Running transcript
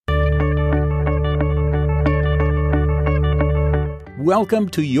Welcome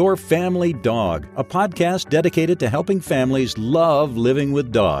to Your Family Dog, a podcast dedicated to helping families love living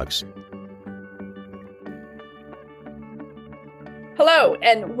with dogs. Hello,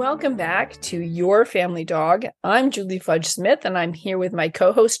 and welcome back to Your Family Dog. I'm Julie Fudge Smith, and I'm here with my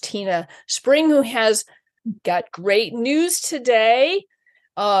co-host, Tina Spring, who has got great news today.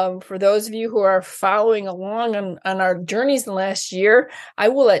 For those of you who are following along on our journeys in the last year, I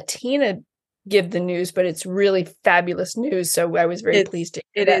will let Tina give the news, but it's really fabulous news. So I was very pleased to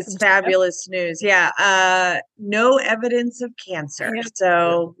hear that. It is fabulous news. Yeah. No evidence of cancer.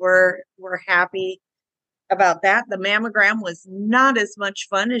 So we're happy about that. The mammogram was not as much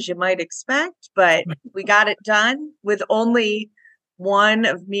fun as you might expect, but we got it done with only one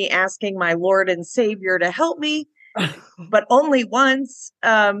of me asking my Lord and Savior to help me, but only once,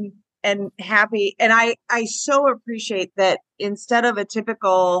 and happy. And I so appreciate that instead of a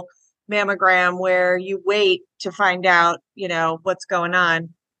typical mammogram where you wait to find out, what's going on,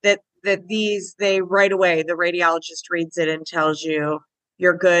 that they right away, the radiologist reads it and tells you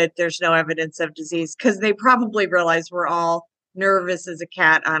you're good. There's no evidence of disease, because they probably realize we're all nervous as a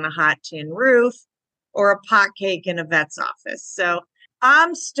cat on a hot tin roof or a pot cake in a vet's office. So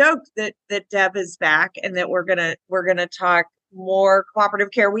I'm stoked that Deb is back and that we're gonna talk more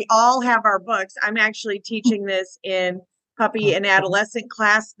cooperative care. We all have our books. I'm actually teaching this in puppy and adolescent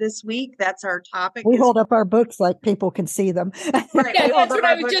class this week. That's our topic. We hold up our books like people can see them. Right. Yeah, that's what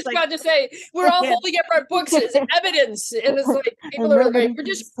I was just about to say. We're all holding up our books as evidence, and it's like people are like,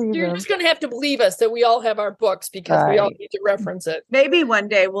 "You're just going to have to believe us that we all have our books because we all need to reference it." Maybe one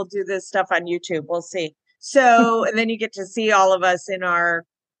day we'll do this stuff on YouTube. We'll see. So, and then you get to see all of us in our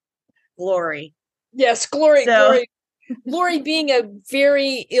glory. Yes, glory. Glory being a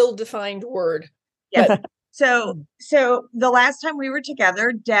very ill-defined word. Yeah. So the last time we were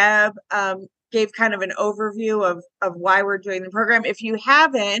together, Deb gave kind of an overview of why we're doing the program. If you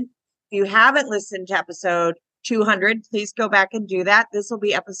haven't listened to episode 200, please go back and do that. This will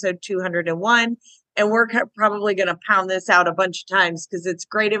be episode 201. And we're probably going to pound this out a bunch of times because it's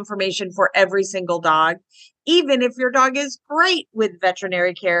great information for every single dog. Even if your dog is great with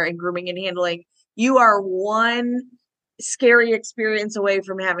veterinary care and grooming and handling, you are one scary experience away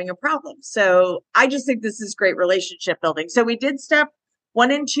from having a problem. So I just think this is great relationship building. So we did step 1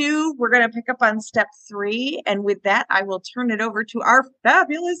 and 2. We're going to pick up on step 3. And with that, I will turn it over to our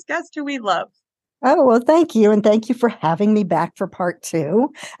fabulous guest who we love. Oh, well, thank you. And thank you for having me back for part 2.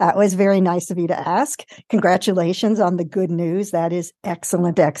 It was very nice of you to ask. Congratulations on the good news. That is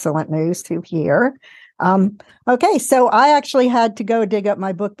excellent, excellent news to hear. Okay, so I actually had to go dig up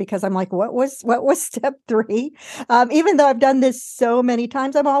my book because I'm like, what was step 3? Even though I've done this so many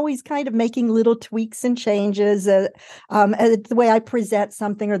times, I'm always kind of making little tweaks and changes, the way I present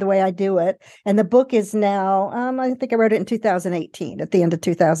something or the way I do it. And the book is now, I think I wrote it in 2018, at the end of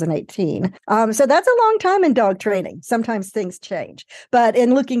 2018. So that's a long time in dog training. Sometimes things change, but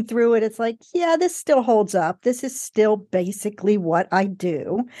in looking through it, it's like, yeah, this still holds up. This is still basically what I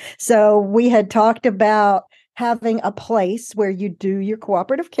do. So we had talked about having a place where you do your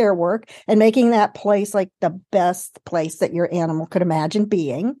cooperative care work and making that place like the best place that your animal could imagine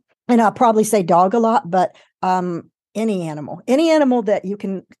being. And I'll probably say dog a lot, but any animal that you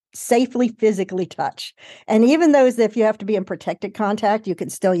can safely physically touch. And even those that if you have to be in protected contact, you can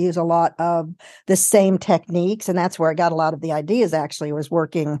still use a lot of the same techniques. And that's where I got a lot of the ideas, actually, was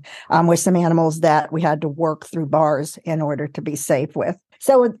working with some animals that we had to work through bars in order to be safe with.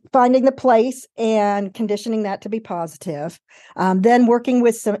 So finding the place and conditioning that to be positive, then working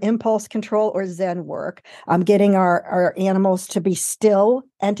with some impulse control or Zen work, getting our animals to be still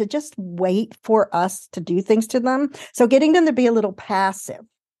and to just wait for us to do things to them. So getting them to be a little passive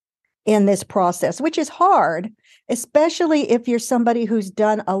in this process, which is hard, especially if you're somebody who's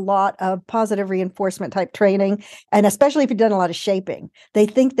done a lot of positive reinforcement type training, and especially if you've done a lot of shaping. They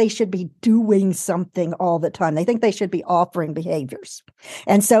think they should be doing something all the time. They think they should be offering behaviors.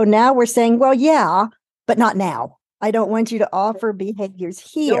 And so now we're saying, well, yeah, but not now. I don't want you to offer behaviors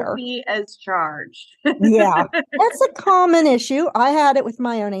here. Don't be as charged. Yeah, that's a common issue. I had it with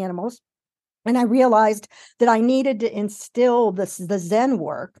my own animals, and I realized that I needed to instill the Zen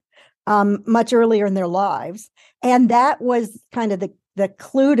work much earlier in their lives. And that was kind of the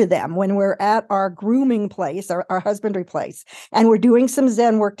clue to them when we're at our grooming place, our husbandry place, and we're doing some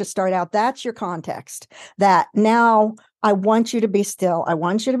Zen work to start out. That's your context. That now I want you to be still. I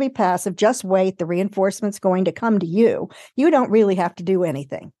want you to be passive. Just wait. The reinforcement's going to come to you. You don't really have to do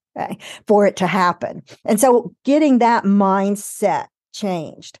anything for it to happen. And so getting that mindset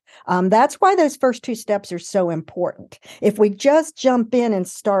changed. That's why those first two steps are so important. If we just jump in and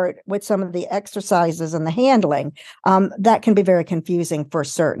start with some of the exercises and the handling, that can be very confusing for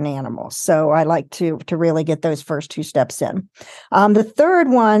certain animals. So I like to really get those first two steps in. The third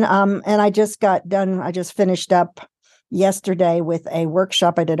one, and I just finished up yesterday with a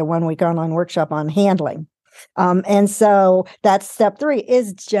workshop. I did a 1-week online workshop on handling. And so that's step 3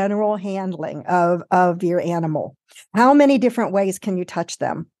 is general handling of your animal. How many different ways can you touch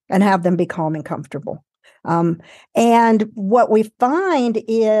them and have them be calm and comfortable? And what we find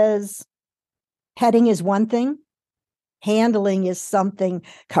is petting is one thing. Handling is something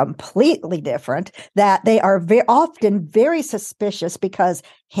completely different, that they are often very suspicious because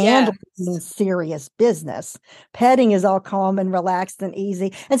handling is serious business. Petting is all calm and relaxed and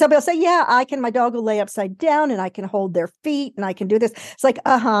easy. And some people say, yeah, my dog will lay upside down and I can hold their feet and I can do this. It's like,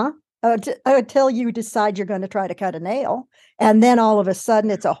 until you decide you're going to try to cut a nail. And then all of a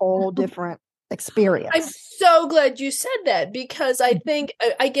sudden it's a whole different experience. I'm so glad you said that, because I think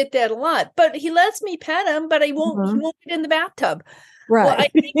I get that a lot. But he lets me pet him, but he won't get in the bathtub. Right. Well, I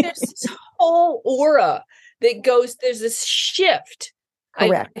think there's this whole aura that goes, there's this shift.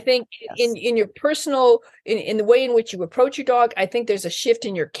 Correct. I think in your personal, in the way in which you approach your dog, I think there's a shift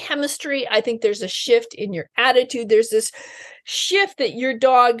in your chemistry. I think there's a shift in your attitude. There's this shift that your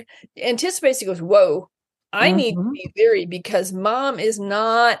dog anticipates. He goes, whoa, I need to be leery because mom is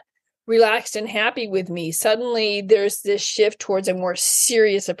not relaxed and happy with me. Suddenly there's this shift towards a more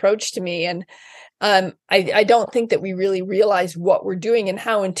serious approach to me. And I don't think that we really realize what we're doing and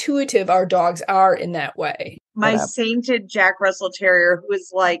how intuitive our dogs are in that way. My sainted Jack Russell Terrier, who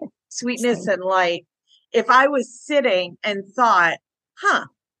is like sweetness and light, if I was sitting and thought,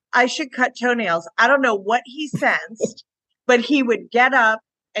 I should cut toenails, I don't know what he sensed, but he would get up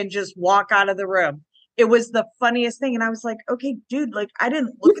and just walk out of the room. It was the funniest thing. And I was like, okay, dude, like I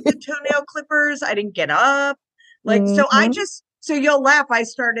didn't look at the toenail clippers. I didn't get up. Like, so you'll laugh. I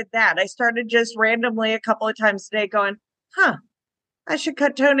started that. I started just randomly a couple of times a day going, I should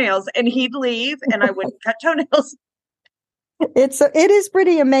cut toenails. And he'd leave and I wouldn't cut toenails. It is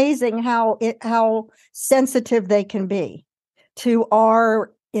pretty amazing how sensitive they can be to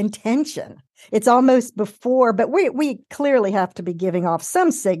our intention. It's almost before, but we clearly have to be giving off some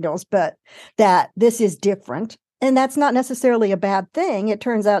signals, but that this is different. And that's not necessarily a bad thing. It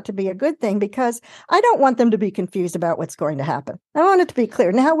turns out to be a good thing because I don't want them to be confused about what's going to happen. I want it to be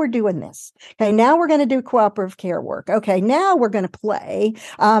clear. Now we're doing this. Okay, now we're going to do cooperative care work. Okay, now we're going to play.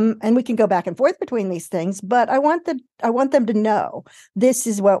 And we can go back and forth between these things, but I want them to know this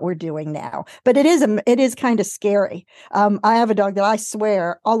is what we're doing now. But it is kind of scary. I have a dog that I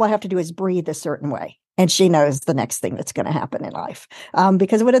swear all I have to do is breathe a certain way. And she knows the next thing that's going to happen in life.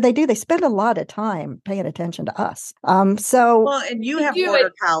 Because what do? They spend a lot of time paying attention to us. And you have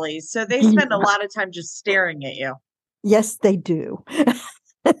border collies, so they spend a lot of time just staring at you. Yes, they do.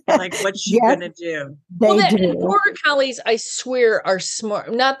 Like, what's she going to do? And border collies, I swear, are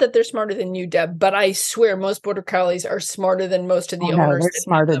smart. Not that they're smarter than you, Deb, but I swear most border collies are smarter than most of the owners. They're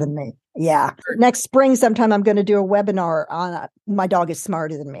smarter than me. Yeah. Next spring, sometime I'm going to do a webinar on My Dog is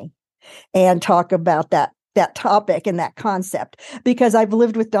Smarter Than Me, and talk about that topic and that concept, because I've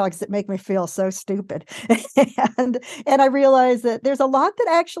lived with dogs that make me feel so stupid. and I realize that there's a lot that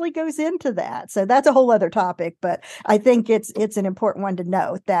actually goes into that. So that's a whole other topic, but I think it's an important one to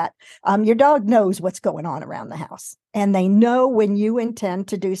note that your dog knows what's going on around the house. And they know when you intend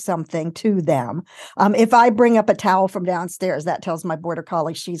to do something to them. If I bring up a towel from downstairs, that tells my border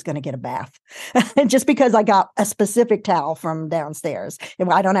collie she's going to get a bath. Just because I got a specific towel from downstairs. And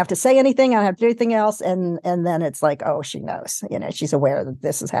I don't have to say anything. I don't have to do anything else. And then it's like, oh, she knows. She's aware that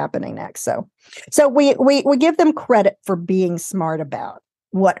this is happening next. So we give them credit for being smart about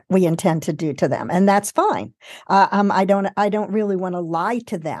what we intend to do to them. And that's fine. I don't really want to lie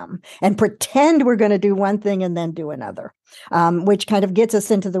to them and pretend we're going to do one thing and then do another, which kind of gets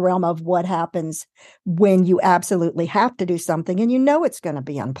us into the realm of what happens when you absolutely have to do something and it's going to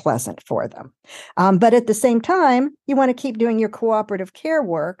be unpleasant for them. But at the same time, you want to keep doing your cooperative care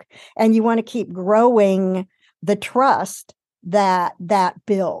work and you want to keep growing the trust that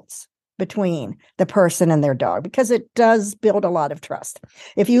builds between the person and their dog, because it does build a lot of trust.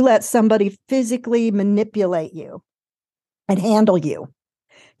 If you let somebody physically manipulate you and handle you,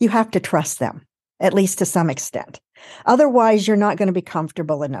 you have to trust them, at least to some extent. Otherwise, you're not going to be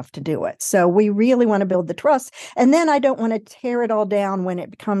comfortable enough to do it. So we really want to build the trust. And then I don't want to tear it all down when it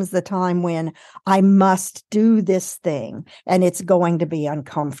becomes the time when I must do this thing and it's going to be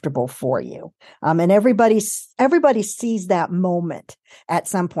uncomfortable for you. And everybody sees that moment at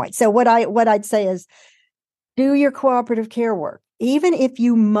some point. So what I'd say is do your cooperative care work. even if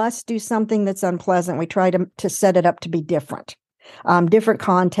you must do something that's unpleasant, we try to set it up to be different. Different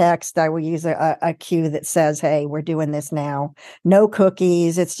context. I will use a cue that says, hey, we're doing this now. No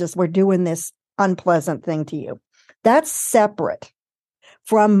cookies. It's just, we're doing this unpleasant thing to you. That's separate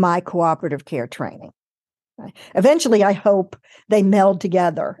from my cooperative care training. Eventually, I hope they meld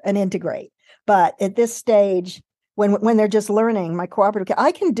together and integrate. But at this stage, when they're just learning my cooperative care,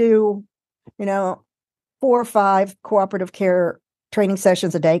 I can do, 4 or 5 cooperative care training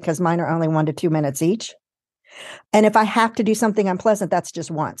sessions a day because mine are only 1 to 2 minutes each. And if I have to do something unpleasant, that's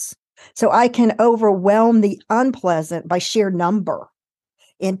just once. So I can overwhelm the unpleasant by sheer number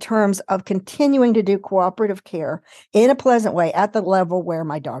in terms of continuing to do cooperative care in a pleasant way at the level where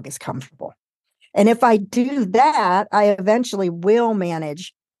my dog is comfortable. And if I do that, I eventually will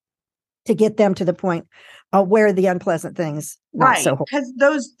manage to get them to the point where the unpleasant things not so horrible. Because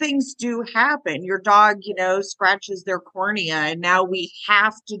those things do happen. Your dog, scratches their cornea, and now we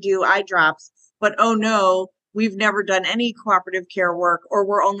have to do eye drops. But oh no, we've never done any cooperative care work, or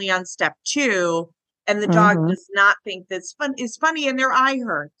we're only on step 2, and the dog does not think this is funny, and their eye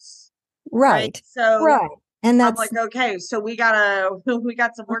hurts. Right. So right. And that's I'm like, okay, so we got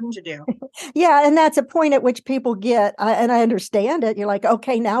some work to do. Yeah. And that's a point at which people get, and I understand it. You're like,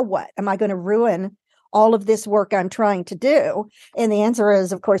 okay, now what? Am I going to ruin all of this work I'm trying to do? And the answer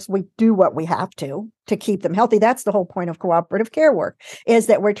is, of course, we do what we have to keep them healthy. That's the whole point of cooperative care work, is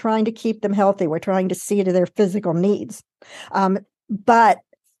that we're trying to keep them healthy. We're trying to see to their physical needs. But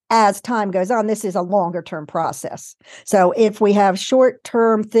as time goes on, this is a longer term process. So if we have short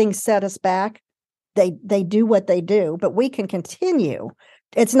term things set us back, they do what they do, but we can continue.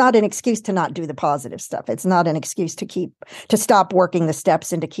 It's not an excuse to not do the positive stuff. It's not an excuse to stop working the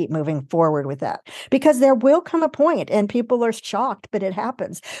steps and to keep moving forward with that, because there will come a point, and people are shocked, but it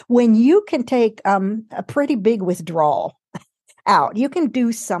happens, when you can take a pretty big withdrawal out. You can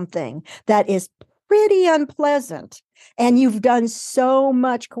do something that is pretty unpleasant, and you've done so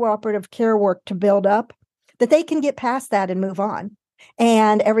much cooperative care work to build up that they can get past that and move on.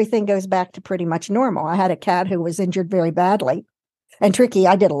 And everything goes back to pretty much normal. I had a cat who was injured very badly. And Tricky,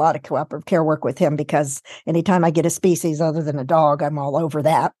 I did a lot of cooperative care work with him because anytime I get a species other than a dog, I'm all over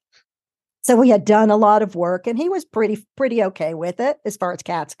that. So we had done a lot of work, and he was pretty okay with it as far as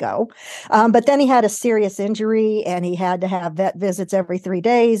cats go. But then he had a serious injury, and he had to have vet visits every 3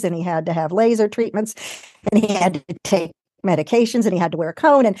 days, and he had to have laser treatments, and he had to take medications, and he had to wear a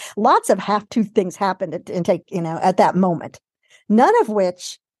cone, and lots of have-to things happened and take, at that moment, none of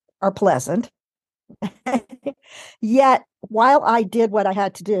which are pleasant. Yet, while I did what I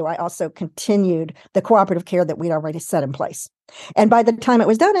had to do, I also continued the cooperative care that we'd already set in place. And by the time it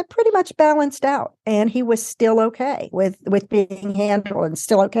was done, it pretty much balanced out. And he was still okay with being handled and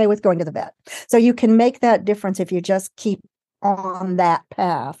still okay with going to the vet. So you can make that difference if you just keep on that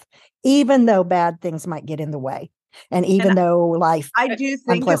path, even though bad things might get in the way. And even though life, I do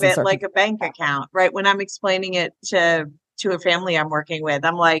think of it like a bank account, right? When I'm explaining it to a family I'm working with,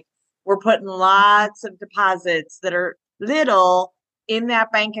 I'm like, we're putting lots of deposits that are little in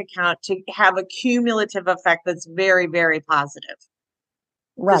that bank account to have a cumulative effect that's very, very positive.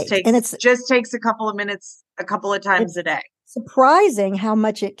 Right. Just takes a couple of minutes, a couple of times a day. Surprising how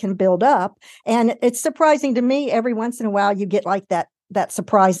much it can build up. And it's surprising to me, every once in a while you get like that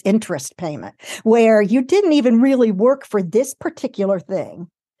surprise interest payment where you didn't even really work for this particular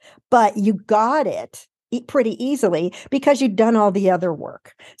thing, but you got it pretty easily because you've done all the other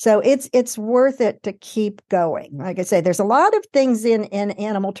work. So it's worth it to keep going. Like I say, there's a lot of things in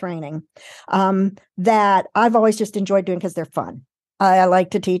animal training that I've always just enjoyed doing because they're fun. I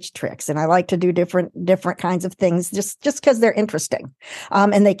like to teach tricks, and I like to do different kinds of things just because they're interesting,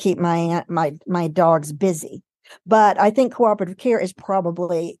 and they keep my dogs busy. But I think cooperative care is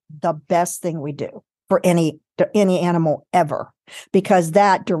probably the best thing we do for any animal ever, because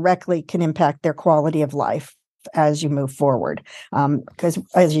that directly can impact their quality of life as you move forward. Because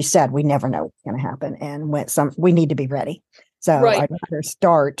as you said, we never know what's going to happen, and we need to be ready. So I'd rather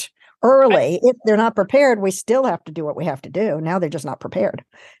start early. If they're not prepared, we still have to do what we have to do. Now they're just not prepared,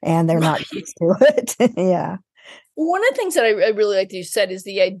 and they're not used to it. Yeah. One of the things that I really like that you said is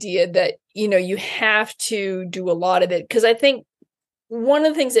the idea that, you have to do a lot of it. Because I think one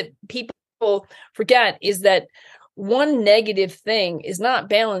of the things that people forget is that one negative thing is not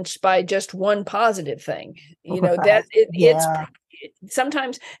balanced by just one positive thing. It's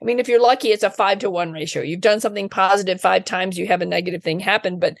sometimes, if you're lucky, it's a 5-to-1 ratio. You've done something positive 5 times, you have a negative thing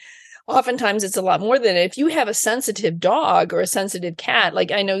happen, but oftentimes it's a lot more than it. If you have a sensitive dog or a sensitive cat,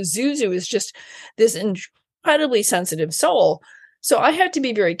 like I know Zuzu is just this incredibly sensitive soul. So I have to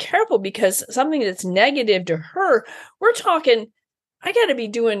be very careful because something that's negative to her, we're talking I got to be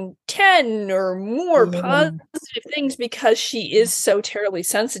doing 10 or more positive things because she is so terribly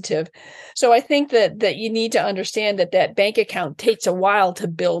sensitive. So I think that you need to understand that bank account takes a while to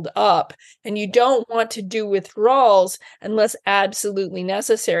build up, and you don't want to do withdrawals unless absolutely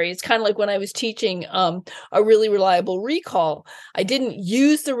necessary. It's kind of like when I was teaching a really reliable recall. I didn't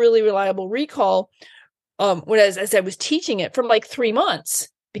use the really reliable recall as I was teaching it for like 3 months,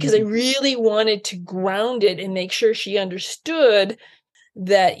 because I really wanted to ground it and make sure she understood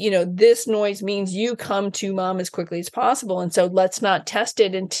that, this noise means you come to mom as quickly as possible. And so let's not test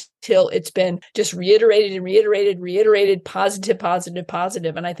it until it's been just reiterated and reiterated, positive, positive,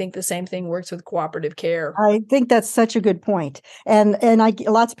 positive. And I think the same thing works with cooperative care. I think that's such a good point. And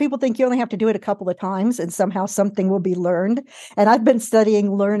lots of people think you only have to do it a couple of times and somehow something will be learned. And I've been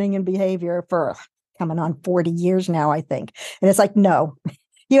studying learning and behavior for coming on 40 years now, I think. And it's like, no.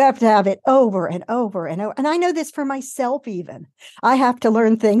 You have to have it over and over and over. And I know this for myself even. I have to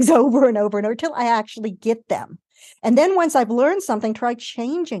learn things over and over and over until I actually get them. And then once I've learned something, try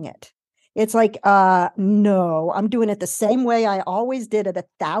changing it. It's like, no, I'm doing it the same way I always did it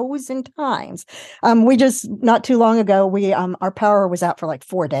 1,000 times. We just, not too long ago, our power was out for like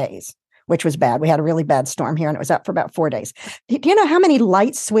 4 days, which was bad. We had a really bad storm here and it was out for about 4 days. Do you know how many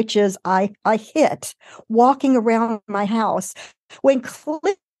light switches I hit walking around my house when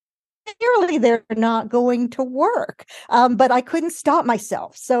clearly they're not going to work? But I couldn't stop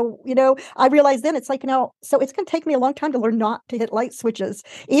myself. So, I realized then it's like, so it's going to take me a long time to learn not to hit light switches,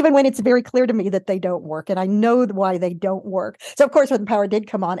 even when it's very clear to me that they don't work. And I know why they don't work. So, of course, when the power did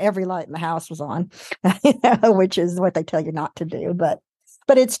come on, every light in the house was on, which is what they tell you not to do. But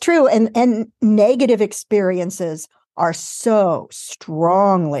it's true. And negative experiences are so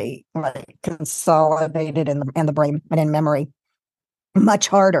strongly consolidated in the brain and in memory. Much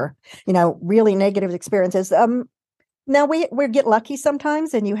harder, really negative experiences. Now we get lucky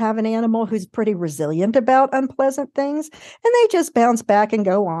sometimes, and you have an animal who's pretty resilient about unpleasant things, and they just bounce back and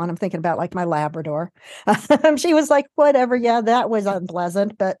go on. I'm thinking about like my Labrador. She was like, whatever, yeah, that was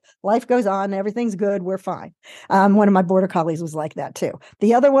unpleasant, but life goes on. Everything's good. We're fine. One of my border collies was like that too.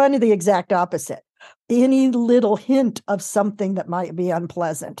 The other one, the exact opposite. Any little hint of something that might be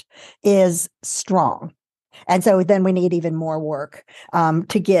unpleasant is strong. And so then we need even more work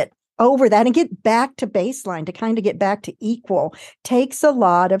to get over that and get back to baseline, to kind of get back to equal. Takes a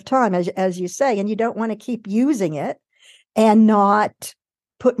lot of time, as you say, and you don't want to keep using it and not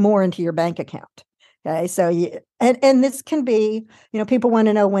put more into your bank account. Okay, so and this can be, people want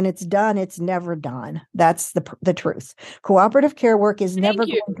to know when it's done. It's never done. That's the truth. Cooperative care work is never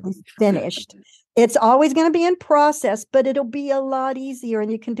going to be finished. It's always going to be in process, but it'll be a lot easier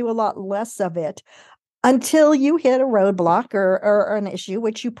and you can do a lot less of it until you hit a roadblock or an issue,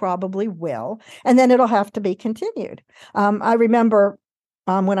 which you probably will, and then it'll have to be continued. I remember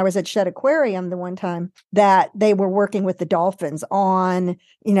when I was at Shedd Aquarium the one time that they were working with the dolphins on,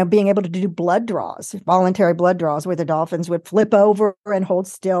 being able to do blood draws, voluntary blood draws, where the dolphins would flip over and hold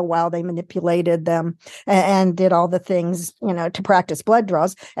still while they manipulated them and did all the things, to practice blood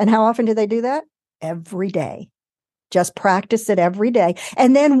draws. And how often do they do that? Every day. Just practice it every day.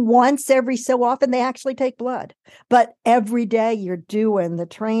 And then once every so often, they actually take blood. But every day you're doing the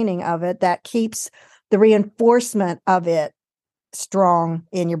training of it, that keeps the reinforcement of it strong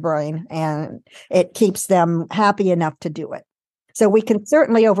in your brain, and it keeps them happy enough to do it. So we can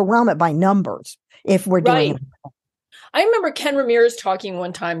certainly overwhelm it by numbers if we're doing it. I remember Ken Ramirez talking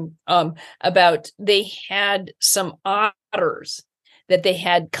one time about they had some otters that they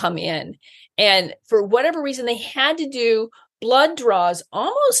had come in. And for whatever reason, they had to do blood draws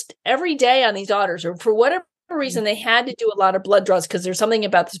almost every day on these otters, or for whatever reason, they had to do a lot of blood draws because there's something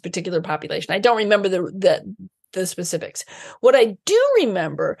about this particular population. I don't remember the specifics. What I do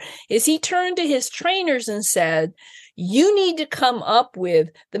remember is he turned to his trainers and said, you need to come up with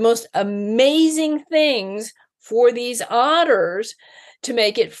the most amazing things for these otters to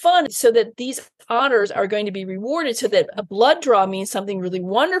make it fun, so that these otters are going to be rewarded, so that a blood draw means something really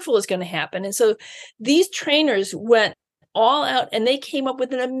wonderful is going to happen. And so these trainers went all out and they came up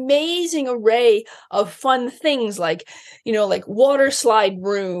with an amazing array of fun things like water slide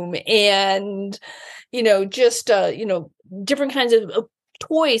room and, just, different kinds of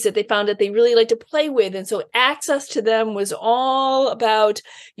toys that they found that they really like to play with. And so access to them was all about,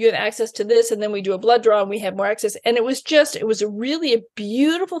 you have access to this, and then we do a blood draw and we have more access. And it was really a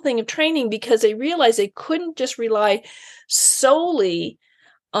beautiful thing of training, because they realized they couldn't just rely solely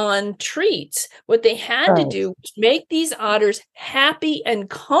on treats. What they had to do was make these otters happy and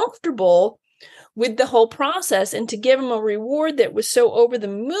comfortable with the whole process, and to give them a reward that was so over the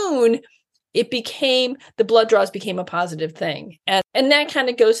moon the blood draws became a positive thing. And that kind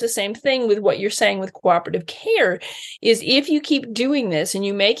of goes the same thing with what you're saying with cooperative care, is if you keep doing this and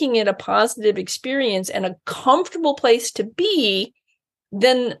you're making it a positive experience and a comfortable place to be,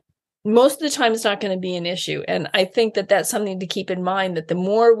 then most of the time it's not going to be an issue. And I think that that's something to keep in mind, that the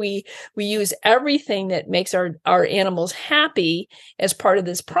more we use everything that makes our animals happy as part of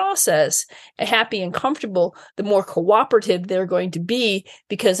this process, happy and comfortable, the more cooperative they're going to be,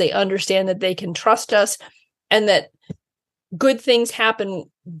 because they understand that they can trust us and that good things happen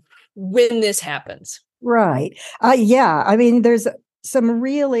when this happens. Right. Yeah. I mean, there's some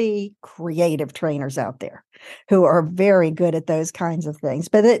really creative trainers out there who are very good at those kinds of things.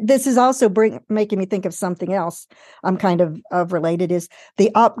 But this is also making me think of something else. I'm kind of related, is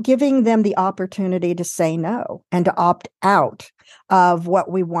giving them the opportunity to say no and to opt out of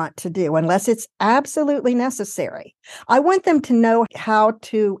what we want to do, unless it's absolutely necessary. I want them to know how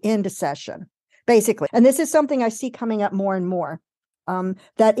to end a session, basically. And this is something I see coming up more and more,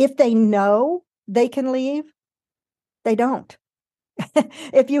 that if they know they can leave, they don't.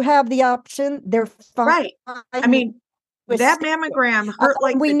 If you have the option, they're fine. Right. I mean, that mammogram hurt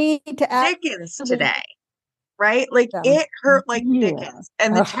like we need to Dickens today, right? Like it hurt like Dickens.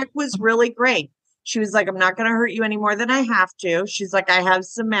 And the tech was really great. She was like, I'm not going to hurt you any more than I have to. She's like, I have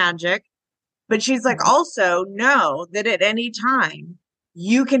some magic. But she's like, also know that at any time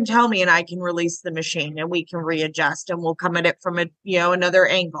you can tell me and I can release the machine and we can readjust and we'll come at it from another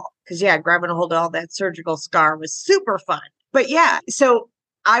angle. Because grabbing a hold of all that surgical scar was super fun. But so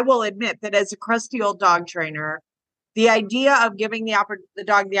I will admit that as a crusty old dog trainer, the idea of giving the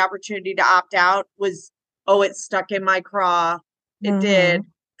dog the opportunity to opt out was, it stuck in my craw. It did.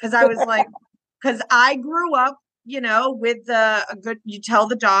 Because I was like, because I grew up, with a good, you tell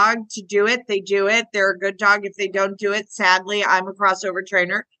the dog to do it, they do it. They're a good dog. If they don't do it, sadly, I'm a crossover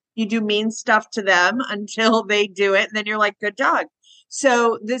trainer. You do mean stuff to them until they do it. And then you're like, good dog.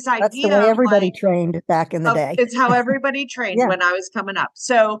 So this idea, that's the way everybody trained back in the day. It's how everybody trained when I was coming up.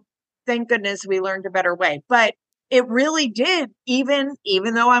 So thank goodness we learned a better way. But it really did, even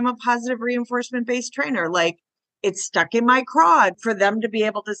though I'm a positive reinforcement based trainer, like it stuck in my craw for them to be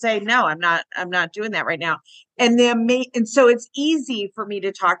able to say, no, I'm not doing that right now. And and so it's easy for me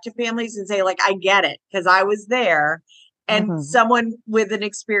to talk to families and say, like, I get it because I was there. And someone with an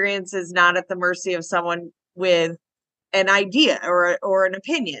experience is not at the mercy of someone with an idea or an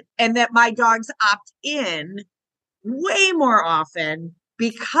opinion, and that my dogs opt in way more often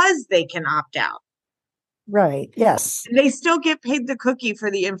because they can opt out. Right. Yes. And they still get paid the cookie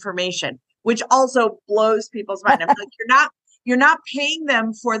for the information, which also blows people's mind. I'm like, you're not paying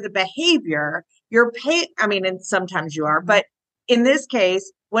them for the behavior. You're paying, and sometimes you are, but in this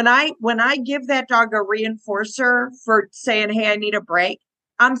case, when I give that dog a reinforcer for saying, hey, I need a break,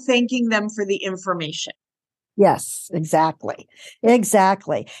 I'm thanking them for the information. Yes, exactly.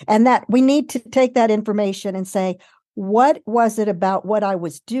 Exactly. And that we need to take that information and say, what was it about what I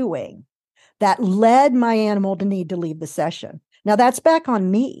was doing that led my animal to need to leave the session? Now that's back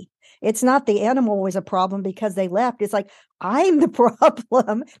on me. It's not the animal was a problem because they left. It's like, I'm the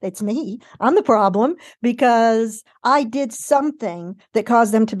problem. It's me. I'm the problem because I did something that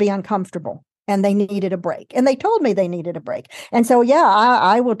caused them to be uncomfortable. And they needed a break. And they told me they needed a break. And so,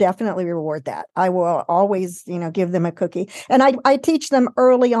 I will definitely reward that. I will always, give them a cookie. And I teach them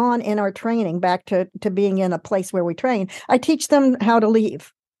early on in our training, back to being in a place where we train. I teach them how to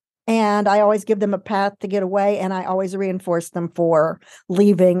leave. And I always give them a path to get away. And I always reinforce them for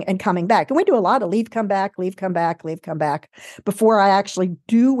leaving and coming back. And we do a lot of leave, come back, leave, come back, leave, come back before I actually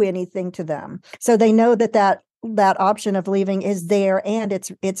do anything to them. So they know that option of leaving is there, and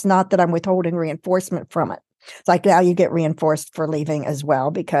it's not that I'm withholding reinforcement from it. It's like now you get reinforced for leaving as well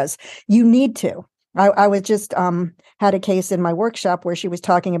because you need to. I was just had a case in my workshop where she was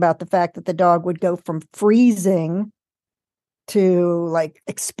talking about the fact that the dog would go from freezing to like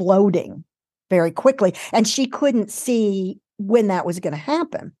exploding very quickly, and she couldn't see when that was going to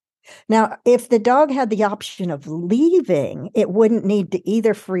happen. Now, if the dog had the option of leaving, it wouldn't need to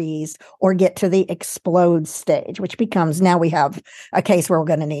either freeze or get to the explode stage, which becomes, now we have a case where we're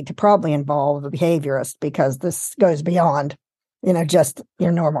going to need to probably involve a behaviorist because this goes beyond, just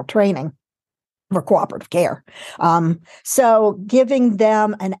your normal training for cooperative care. So giving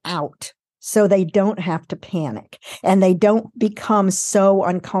them an out so they don't have to panic and they don't become so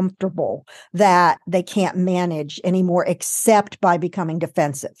uncomfortable that they can't manage anymore except by becoming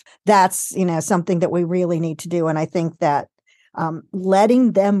defensive. That's, something that we really need to do. And I think that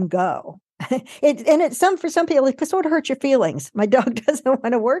letting them go, for some people, it sort of hurts your feelings. My dog doesn't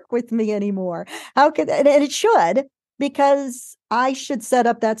want to work with me anymore. How could, and it should, because I should set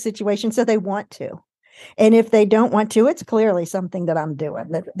up that situation so they want to. And if they don't want to, it's clearly something that I'm doing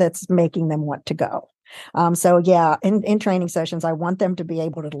that's making them want to go. So yeah, in training sessions, I want them to be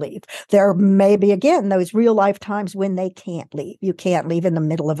able to leave. There may be, again, those real life times when they can't leave. You can't leave in the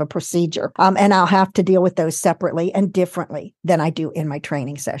middle of a procedure. And I'll have to deal with those separately and differently than I do in my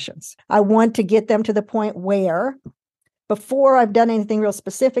training sessions. I want to get them to the point where, before I've done anything real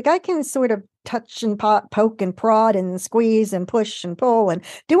specific, I can sort of touch and poke and prod and squeeze and push and pull and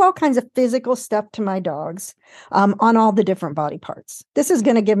do all kinds of physical stuff to my dogs on all the different body parts. This is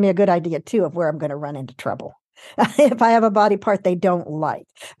going to give me a good idea, too, of where I'm going to run into trouble if I have a body part they don't like.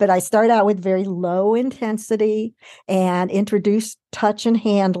 But I start out with very low intensity and introduce touch and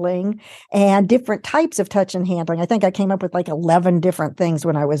handling and different types of touch and handling. I think I came up with like 11 different things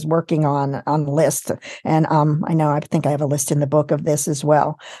when I was working on the list. And I think I have a list in the book of this as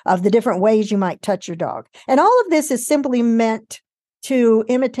well, of the different ways you might touch your dog. And all of this is simply meant to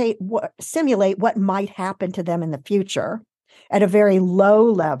simulate what might happen to them in the future at a very low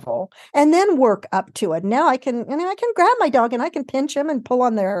level, and then work up to it. Now I can grab my dog and I can pinch him and pull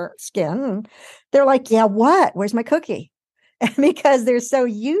on their skin. And they're like, yeah, what? Where's my cookie? And because they're so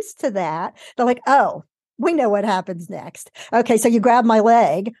used to that, they're like, oh, we know what happens next. Okay, so you grab my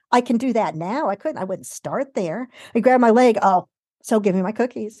leg. I can do that now. I wouldn't start there. You grab my leg. Oh, so give me my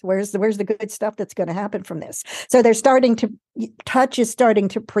cookies. Where's the good stuff that's going to happen from this? So touch is starting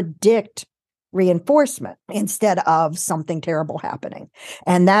to predict reinforcement instead of something terrible happening.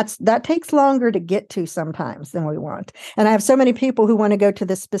 And that takes longer to get to sometimes than we want. And I have so many people who want to go to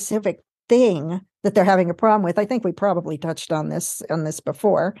the specific thing that they're having a problem with. I think we probably touched on this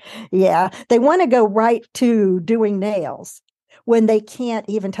before. Yeah. They want to go right to doing nails when they can't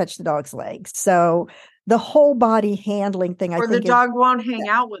even touch the dog's legs. So the whole body handling thing, or the dog won't hang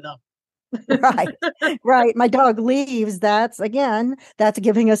out with them. Right. My dog leaves. That's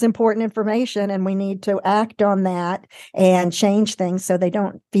giving us important information, and we need to act on that and change things so they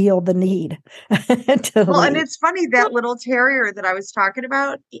don't feel the need to leave. And it's funny, that little terrier that I was talking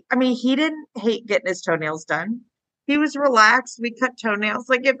about, I mean, he didn't hate getting his toenails done. He was relaxed. We cut toenails.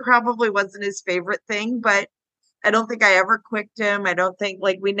 Like, it probably wasn't his favorite thing, but I don't think I ever quicked him. I don't think,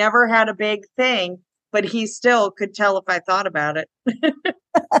 we never had a big thing, but he still could tell if I thought about it.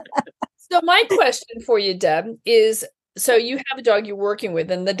 So my question for you, Deb, is, so you have a dog you're working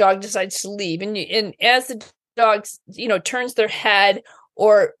with and the dog decides to leave, and as the dog, turns their head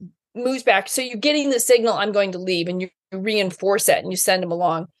or moves back, so you're getting the signal, I'm going to leave, and you reinforce that and you send them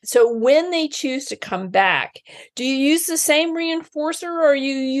along. So when they choose to come back, do you use the same reinforcer, or are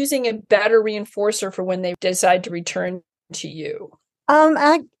you using a better reinforcer for when they decide to return to you?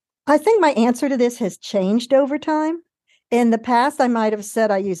 I think my answer to this has changed over time. In the past, I might have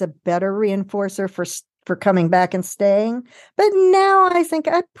said I use a better reinforcer for coming back and staying. But now I think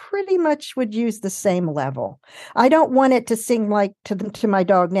I pretty much would use the same level. I don't want it to seem like to my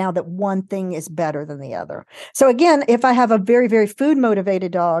dog now that one thing is better than the other. So again, if I have a very, very food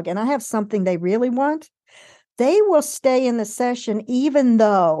motivated dog and I have something they really want, they will stay in the session even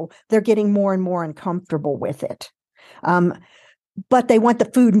though they're getting more and more uncomfortable with it. But they want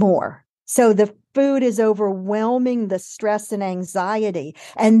the food more. So the food is overwhelming the stress and anxiety.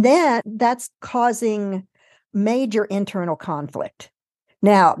 And then that's causing major internal conflict.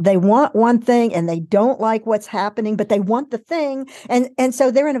 Now, they want one thing and they don't like what's happening, but they want the thing. And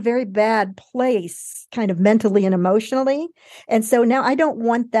so they're in a very bad place, kind of mentally and emotionally. And so now I don't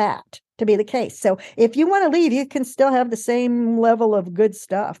want that to be the case. So if you want to leave, you can still have the same level of good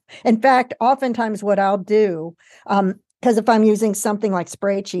stuff. In fact, oftentimes what I'll do, because if I'm using something like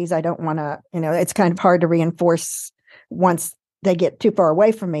spray cheese, I don't want to, it's kind of hard to reinforce once they get too far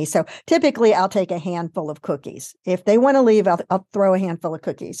away from me. So typically I'll take a handful of cookies. If they want to leave, I'll throw a handful of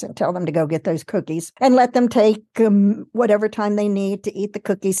cookies and tell them to go get those cookies and let them take whatever time they need to eat the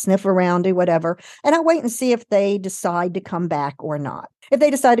cookies, sniff around, do whatever. And I'll wait and see if they decide to come back or not. If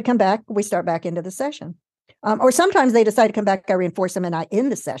they decide to come back, we start back into the session. Or sometimes they decide to come back, I reinforce them and I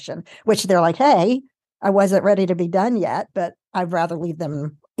end the session, which they're like, hey, I wasn't ready to be done yet, but I'd rather leave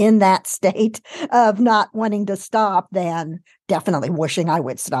them in that state of not wanting to stop than definitely wishing I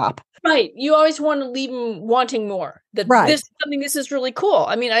would stop. Right. You always want to leave them wanting more. Right. This is really cool.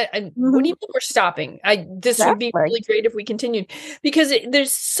 I mean, what do you mean we're stopping? This would be really great if we continued, because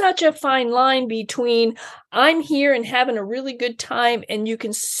there's such a fine line between I'm here and having a really good time, and you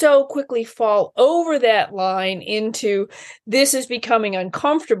can so quickly fall over that line into this is becoming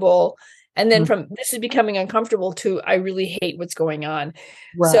uncomfortable. And then from this is becoming uncomfortable to I really hate what's going on.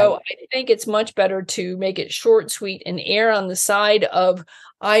 Right. So I think it's much better to make it short, sweet, and err on the side of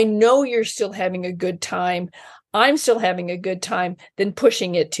I know you're still having a good time. I'm still having a good time than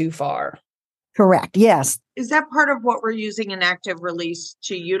pushing it too far. Correct. Yes. Is that part of what we're using an active release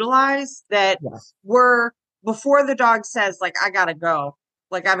to utilize? That Yes. we're, before the dog says, like, I gotta go,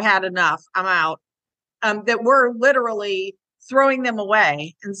 like, I've had enough, I'm out, that we're literally throwing them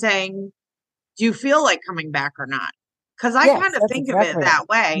away and saying, do you feel like coming back or not? Because I Yes, kind of that's think of it exactly that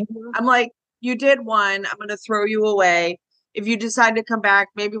way. Mhm. I'm like, you did one, I'm going to throw you away. If you decide to come back,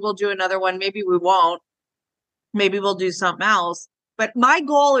 maybe we'll do another one. Maybe we won't. Maybe we'll do something else. But my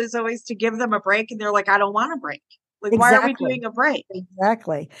goal is always to give them a break. And they're like, I don't want a break. Like, why are we Exactly. doing a break?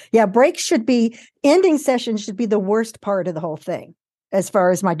 Exactly. Yeah, breaks should be, ending sessions should be the worst part of the whole thing, as far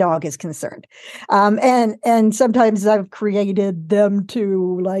as my dog is concerned. And sometimes I've created them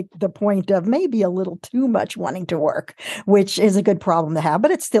to like the point of maybe a little too much wanting to work, which is a good problem to have,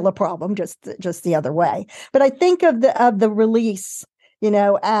 but it's still a problem, just the other way. But I think of the release,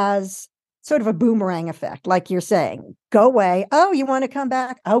 as sort of a boomerang effect, like you're saying. Go away. Oh, you want to come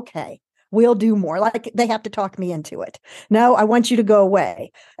back? Okay. We'll do more. Like they have to talk me into it. No, I want you to go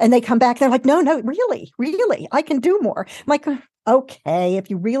away. And they come back. They're like, no, really, I can do more. I'm like, okay,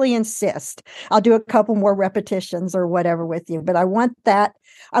 if you really insist, I'll do a couple more repetitions or whatever with you. But I want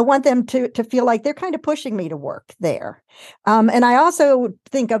them to feel like they're kind of pushing me to work there. And I also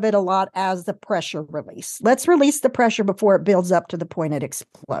think of it a lot as the pressure release. Let's release the pressure before it builds up to the point it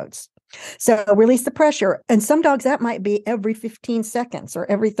explodes. So release the pressure. And some dogs that might be every 15 seconds or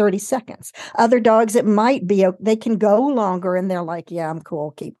every 30 seconds. Other dogs, it might be, they can go longer and they're like, yeah, I'm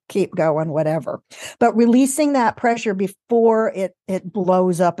cool. Keep going, whatever. But releasing that pressure before it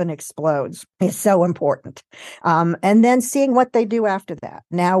blows up and explodes is so important. And then seeing what they do after that.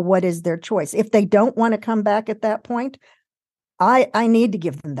 Now, what is their choice? If they don't want to come back at that point, I need to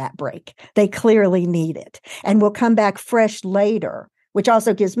give them that break. They clearly need it. And we'll come back fresh later, which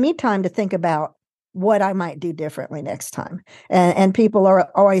also gives me time to think about what I might do differently next time. And people are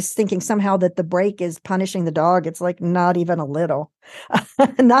always thinking somehow that the break is punishing the dog. It's like not even a little,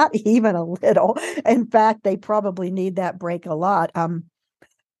 not even a little. In fact, they probably need that break a lot.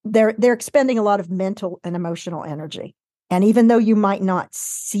 They're expending a lot of mental and emotional energy. And even though you might not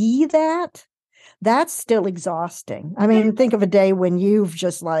see that, that's still exhausting. I mean, think of a day when you've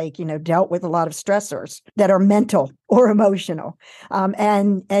just dealt with a lot of stressors that are mental or emotional,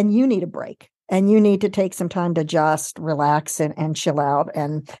 and you need a break and you need to take some time to just relax and chill out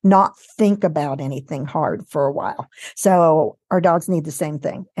and not think about anything hard for a while. So our dogs need the same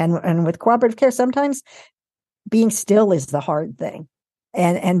thing. And with cooperative care, sometimes being still is the hard thing.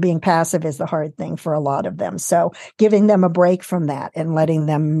 And being passive is the hard thing for a lot of them. So giving them a break from that and letting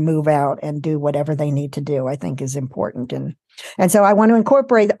them move out and do whatever they need to do, I think is important. And so I want to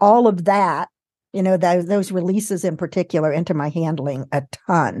incorporate all of that, those releases in particular into my handling a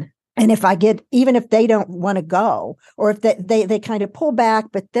ton. And even if they don't want to go, or if they kind of pull back,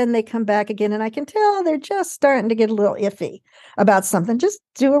 but then they come back again, and I can tell they're just starting to get a little iffy about something, just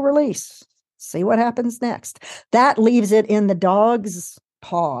do a release. See what happens next. That leaves it in the dog's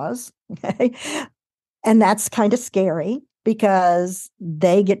paws. Okay. And that's kind of scary because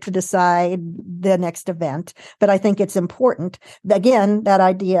they get to decide the next event. But I think it's important, again, that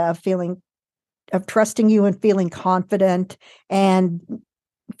idea of trusting you and feeling confident and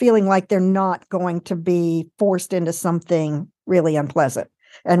feeling like they're not going to be forced into something really unpleasant.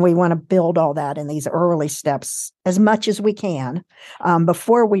 And we want to build all that in these early steps as much as we can,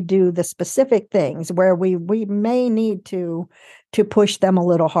 before we do the specific things where we may need to push them a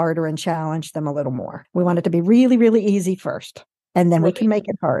little harder and challenge them a little more. We want it to be really, really easy first, and then we can make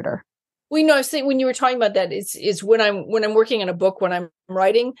it harder. We know, when you were talking about that, is when I'm working on a book, when I'm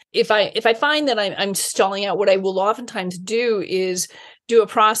writing, if I find that I'm stalling out, what I will oftentimes do is do a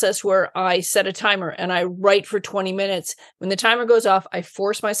process where I set a timer and I write for 20 minutes. When the timer goes off, I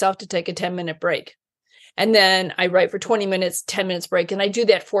force myself to take a 10-minute break. And then I write for 20 minutes, 10 minutes break. And I do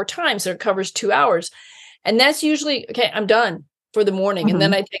that 4 times. So it covers 2 hours. And that's usually, okay, I'm done for the morning. Mm-hmm. And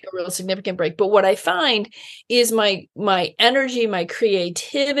then I take a real significant break. But what I find is my energy, my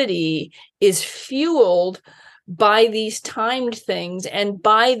creativity is fueled by these timed things and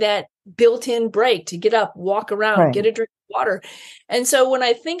by that built-in break to get up, walk around, right, get a drink of water. And so when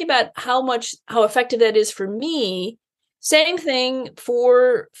I think about how effective that is for me, same thing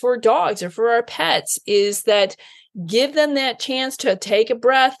for dogs or for our pets, is that give them that chance to take a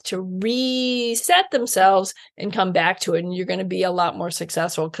breath, to reset themselves and come back to it. And you're going to be a lot more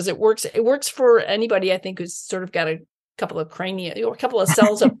successful, because it works for anybody, I think, who's sort of got a couple of crania, or a couple of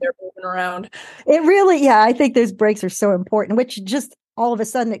cells up there moving around. It really, yeah, I think those breaks are so important, which just all of a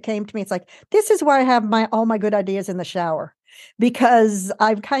sudden it came to me. It's like, this is why I have all my good ideas in the shower. because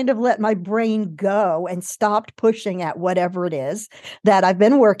I've kind of let my brain go and stopped pushing at whatever it is that I've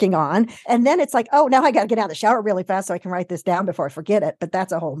been working on. And then it's like, oh, now I got to get out of the shower really fast so I can write this down before I forget it. But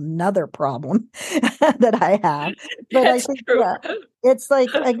that's a whole nother problem that I have. But That's I think, true. yeah, it's like,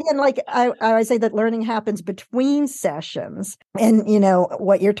 again, like I say that learning happens between sessions. And,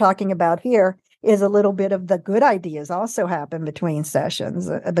 what you're talking about here is a little bit of the good ideas also happen between sessions,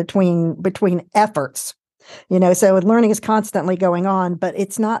 between efforts. So learning is constantly going on, but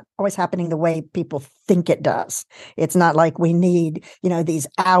it's not always happening the way people think it does. It's not like we need, these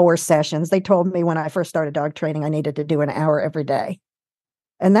hour sessions. They told me when I first started dog training, I needed to do an hour every day.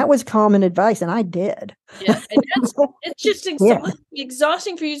 And that was common advice, and I did. Yeah, and it's just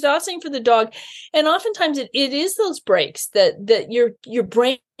exhausting for you, exhausting for the dog, and oftentimes it is those breaks that your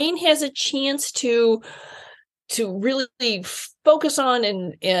brain has a chance to really focus on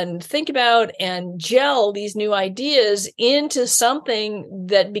and think about and gel these new ideas into something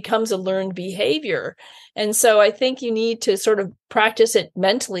that becomes a learned behavior. And so I think you need to sort of practice it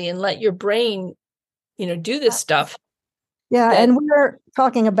mentally and let your brain, do this stuff. Yeah, and we're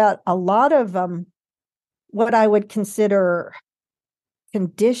talking about a lot of what I would consider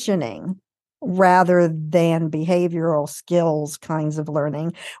conditioning rather than behavioral skills kinds of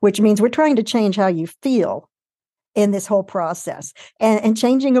learning, which means we're trying to change how you feel in this whole process. And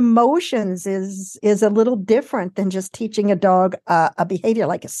changing emotions is a little different than just teaching a dog a behavior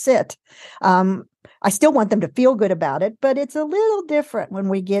like a sit. I still want them to feel good about it, but it's a little different when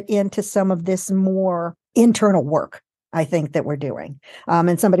we get into some of this more internal work, I think, that we're doing.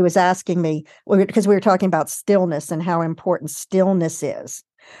 And somebody was asking me, because we were talking about stillness and how important stillness is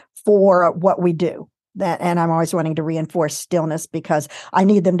for what we do. And I'm always wanting to reinforce stillness because I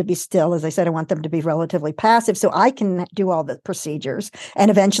need them to be still. As I said, I want them to be relatively passive so I can do all the procedures,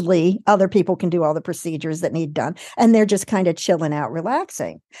 and eventually other people can do all the procedures that need done. And they're just kind of chilling out,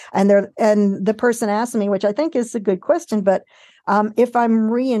 relaxing. And the person asked me, which I think is a good question, but if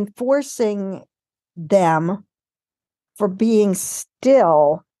I'm reinforcing them for being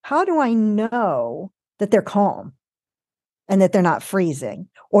still, how do I know that they're calm and that they're not freezing,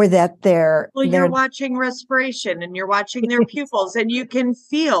 or that you're watching respiration and you're watching their pupils, and you can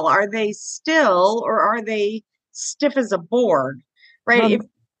feel, are they still or are they stiff as a board, right?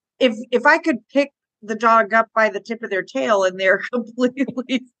 If I could pick the dog up by the tip of their tail and they're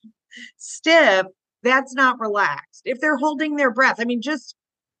completely stiff, that's not relaxed. If they're holding their breath,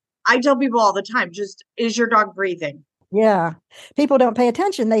 I tell people all the time, is your dog breathing? Yeah. People don't pay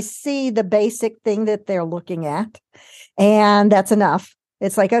attention. They see the basic thing that they're looking at, and that's enough.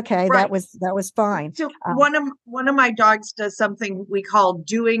 It's like, okay, right. that was fine. So one of my dogs does something we call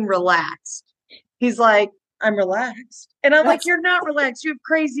doing relaxed. He's like, I'm relaxed. And I'm like, you're not relaxed. You have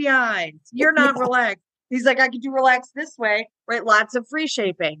crazy eyes. You're not relaxed. He's like, I could do relaxed this way, right? Lots of free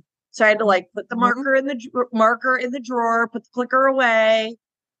shaping. So I had to put the marker in the drawer, put the clicker away,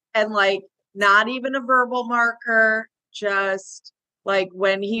 and not even a verbal marker, just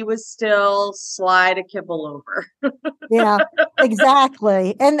when he was still, slide a kibble over. Yeah,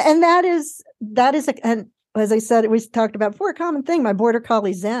 exactly. And that is and as I said, we talked about before, a common thing. My border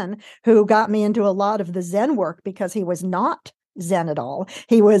collie Zen, who got me into a lot of the Zen work because he was not Zen at all.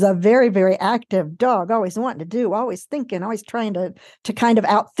 He was a very, very active dog, always wanting to do, always thinking, always trying to kind of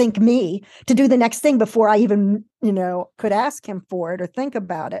outthink me to do the next thing before I even, could ask him for it or think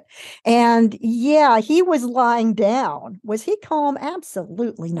about it. And yeah, he was lying down. Was he calm?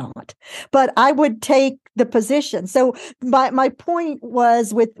 Absolutely not. But I would take the position. So my point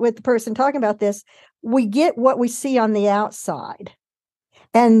was with the person talking about this, we get what we see on the outside.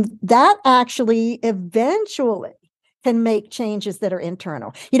 And that actually eventually can make changes that are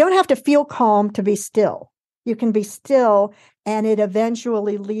internal. You don't have to feel calm to be still. You can be still, and it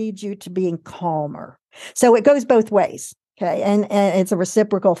eventually leads you to being calmer. So it goes both ways. Okay. And it's a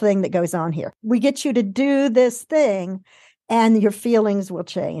reciprocal thing that goes on here. We get you to do this thing, and your feelings will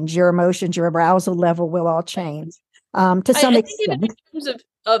change. Your emotions, your arousal level will all change to some extent. In terms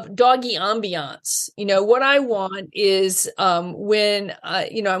of doggy ambiance, what I want is when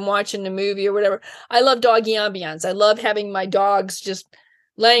I'm watching a movie or whatever, I love doggy ambiance. I love having my dogs just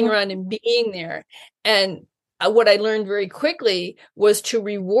laying around and being there. And what I learned very quickly was to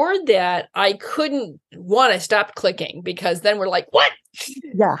reward that. I couldn't want to stop clicking, because then we're like, what?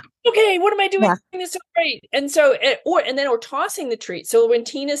 Yeah. Okay, what am I doing? Yeah. This is so great. And so, or tossing the treat. So when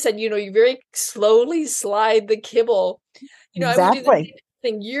Tina said, you very slowly slide the kibble, exactly. I would do the same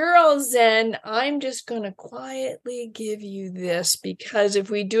thing. You're all Zen. I'm just going to quietly give you this, because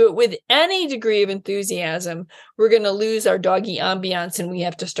if we do it with any degree of enthusiasm, we're going to lose our doggy ambiance and we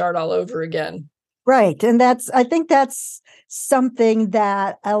have to start all over again. Right. And I think that's something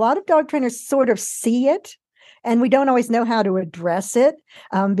that a lot of dog trainers sort of see it. And we don't always know how to address it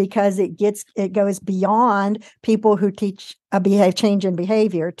because it goes beyond people who teach a change in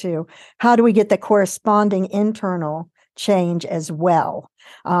behavior to how do we get the corresponding internal change as well.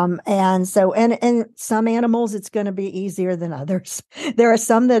 And some animals, it's going to be easier than others. There are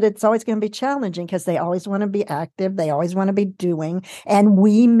some that it's always going to be challenging because they always want to be active. They always want to be doing. And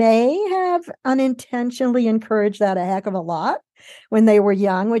we may have unintentionally encouraged that a heck of a lot when they were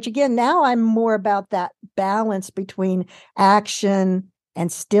young, which again, now I'm more about that balance between action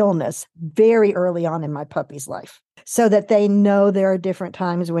and stillness very early on in my puppy's life, so that they know there are different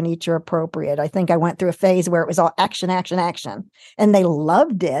times when each are appropriate. I think I went through a phase where it was all action, action, action, and they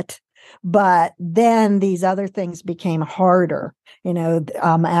loved it. But then these other things became harder,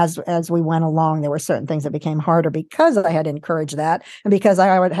 as we went along. There were certain things that became harder because I had encouraged that, and because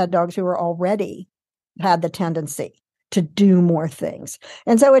I had dogs who were already had the tendency to do more things.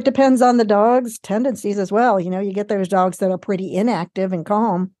 And so it depends on the dog's tendencies as well. You get those dogs that are pretty inactive and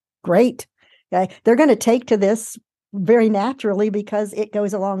calm. Great. Okay. They're going to take to this very naturally because it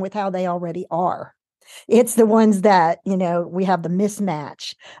goes along with how they already are. It's the ones that, we have the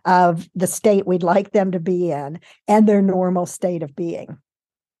mismatch of the state we'd like them to be in and their normal state of being,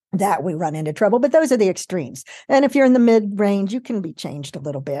 that we run into trouble. But those are the extremes. And if you're in the mid range, you can be changed a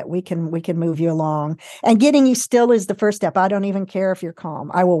little bit. We can move you along, and getting you still is the first step. I don't even care if you're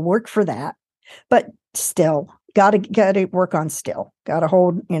calm. I will work for that, but still got to work on still. Got to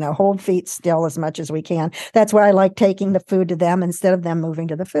hold feet still as much as we can. That's why I like taking the food to them instead of them moving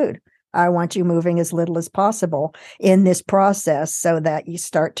to the food. I want you moving as little as possible in this process so that you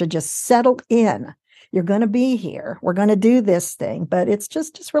start to just settle in. You're going to be here. We're going to do this thing, but it's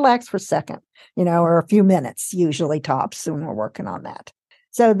just relax for a second, or a few minutes, usually tops, when we're working on that.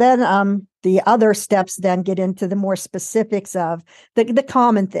 So then the other steps then get into the more specifics of the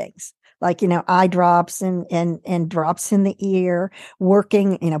common things, like, eye drops and drops in the ear,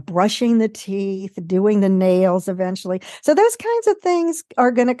 working, brushing the teeth, doing the nails eventually. So those kinds of things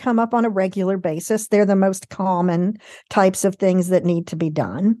are going to come up on a regular basis. They're the most common types of things that need to be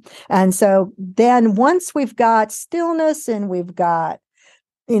done. And so then once we've got stillness and we've got,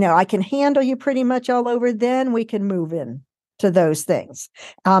 I can handle you pretty much all over, then we can move in to those things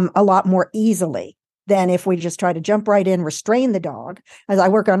a lot more easily than if we just try to jump right in, restrain the dog, as I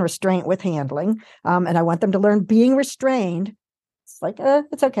work on restraint with handling. And I want them to learn being restrained. It's like,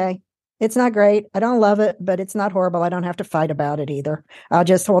 it's okay. It's not great. I don't love it, but it's not horrible. I don't have to fight about it either. I'll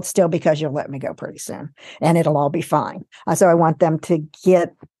just hold still because you'll let me go pretty soon and it'll all be fine. So I want them to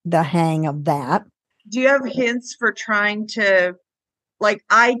get the hang of that. Do you have hints for trying to, like,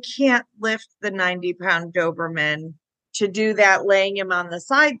 I can't lift the 90-pound Doberman to do that laying him on the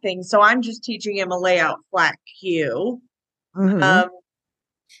side thing. So I'm just teaching him a layout flat cue,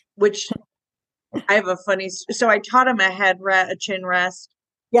 which I have a funny, so I taught him a chin rest.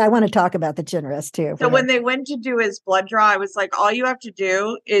 Yeah, I want to talk about the chin rest too. So when they went to do his blood draw, I was like, all you have to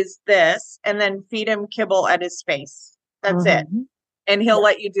do is this, and then feed him kibble at his face. That's it. And he'll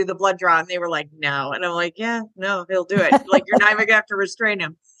let you do the blood draw. And they were like, no. And I'm like, yeah, no, he'll do it. Like, you're not even gonna have to restrain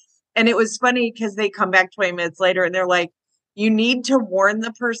him. And it was funny because they come back 20 minutes later and they're like, you need to warn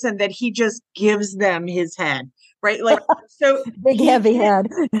the person that he just gives them his head, right? Like, so big heavy head,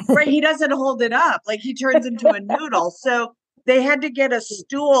 right? He doesn't hold it up. Like, he turns into a noodle. So they had to get a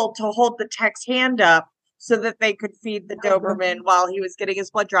stool to hold the tech's hand up so that they could feed the Doberman while he was getting his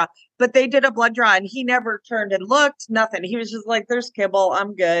blood draw. But they did a blood draw and he never turned and looked, nothing. He was just like, there's kibble.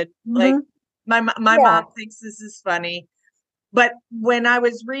 I'm good. Like, my mom thinks this is funny. But when I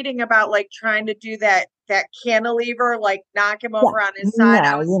was reading about like trying to do that cantilever, like knock him over on his side,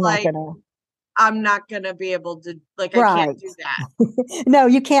 I was like, I'm not going to be able to, like, I can't do that. No,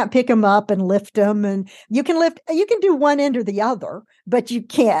 you can't pick him up and lift him. And you can do one end or the other, but you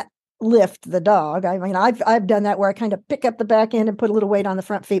can't lift the dog. I mean, I've done that where I kind of pick up the back end and put a little weight on the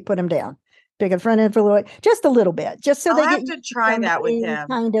front feet, put him down. Pick up front end for a little, just a little bit, just so I'll have to try that with him.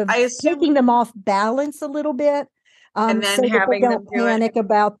 Kind of taking them off balance a little bit. And then so having that they don't panic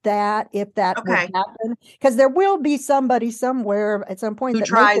about that if that would happen, because there will be somebody somewhere at some point who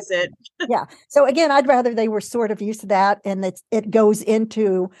tries it. Yeah. So again, I'd rather they were sort of used to that, and it goes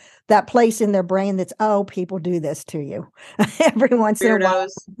into that place in their brain that's, oh, people do this to you every once in a while.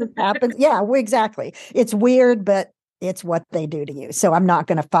 It happens. Yeah, exactly. It's weird, but it's what they do to you. So I'm not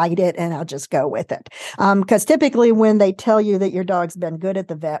going to fight it, and I'll just go with it. Because typically when they tell you that your dog's been good at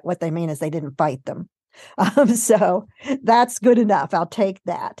the vet, what they mean is they didn't fight them. So that's good enough. I'll take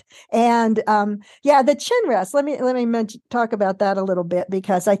that. And the chin rest. Let me talk about that a little bit,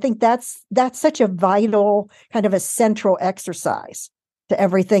 because I think that's such a vital kind of a central exercise to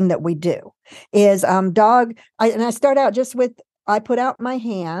everything that we do. Is dog. I start out just with, I put out my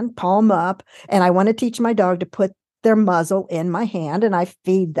hand, palm up, and I want to teach my dog to put their muzzle in my hand, and I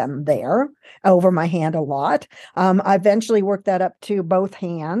feed them there over my hand a lot. I eventually work that up to both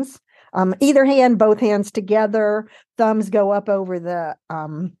hands. Either hand, both hands together, thumbs go up over the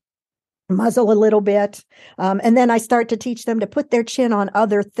muzzle a little bit. And then I start to teach them to put their chin on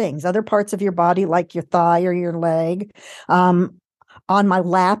other things, other parts of your body, like your thigh or your leg, on my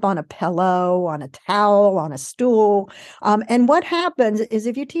lap, on a pillow, on a towel, on a stool. And what happens is,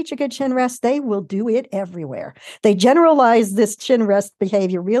 if you teach a good chin rest, they will do it everywhere. They generalize this chin rest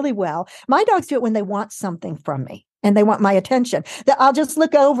behavior really well. My dogs do it when they want something from me and they want my attention. I'll just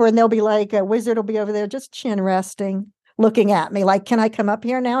look over and they'll be like, a wizard will be over there just chin resting, looking at me like, can I come up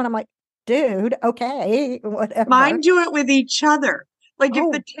here now? And I'm like, dude, okay, whatever. Mine do it with each other. Like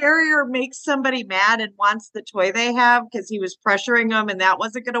if the terrier makes somebody mad and wants the toy they have because he was pressuring them and that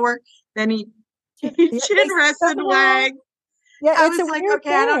wasn't going to work, then he chin rests and wags. Yeah, I was like,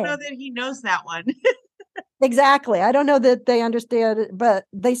 okay, thing. I don't know that he knows that one. Exactly. I don't know that they understand it, but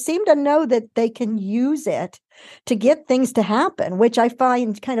they seem to know that they can use it to get things to happen, which I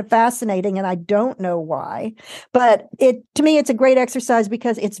find kind of fascinating, and I don't know why. But to me, it's a great exercise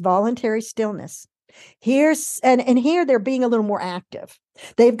because it's voluntary stillness. Here they're being a little more active.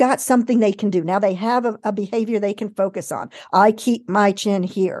 They've got something they can do. Now they have a behavior they can focus on. I keep my chin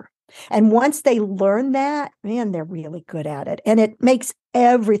here. And once they learn that, man, they're really good at it. And it makes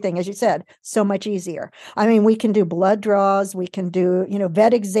everything, as you said, so much easier. I mean, we can do blood draws, we can do,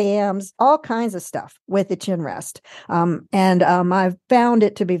 vet exams, all kinds of stuff with the chin rest. And I've found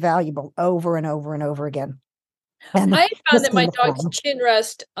it to be valuable over and over and over again. And I found that my dogs chin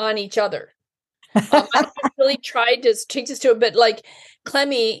rest on each other. I haven't really tried to take this to it, but like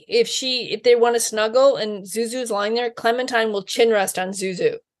Clemmy, if they want to snuggle and Zuzu's lying there, Clementine will chin rest on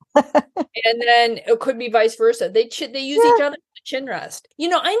Zuzu. And then it could be vice versa. They use each other to chin rest. I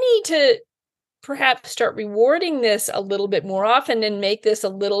need to perhaps start rewarding this a little bit more often and make this a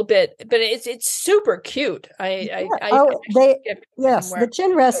little bit, but it's super cute. The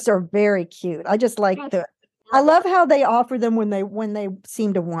chin rests are very cute. I just like I love how they offer them when they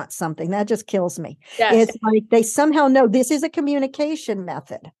seem to want something. That just kills me. Yes. It's like they somehow know this is a communication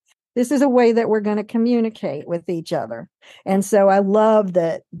method. This is a way that we're going to communicate with each other. And so I love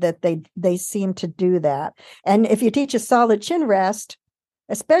that they seem to do that. And if you teach a solid chin rest,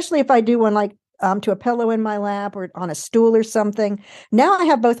 especially if I do one like to a pillow in my lap or on a stool or something, now I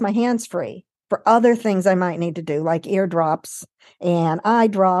have both my hands free for other things I might need to do, like ear drops and eye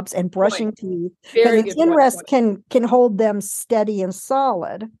drops and brushing teeth. Because the chin rest can hold them steady and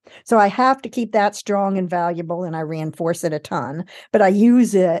solid. So I have to keep that strong and valuable, and I reinforce it a ton. But I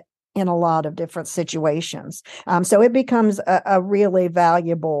use it in a lot of different situations. So it becomes a really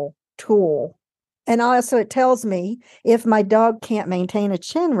valuable tool. And also it tells me if my dog can't maintain a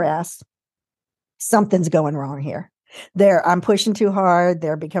chin rest, something's going wrong here. I'm pushing too hard.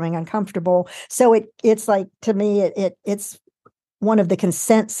 They're becoming uncomfortable. So it's like, to me, it's one of the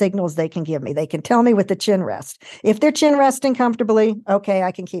consent signals they can give me. They can tell me with the chin rest. If they're chin resting comfortably, okay,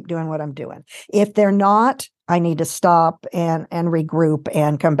 I can keep doing what I'm doing. If they're not, I need to stop and regroup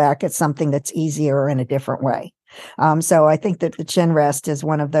and come back at something that's easier in a different way. So I think that the chin rest is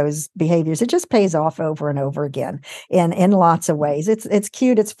one of those behaviors. It just pays off over and over again in lots of ways. It's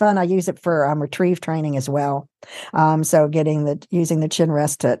cute. It's fun. I use it for retrieve training as well. So using the chin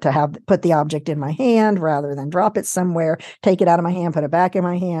rest to put the object in my hand rather than drop it somewhere, take it out of my hand, put it back in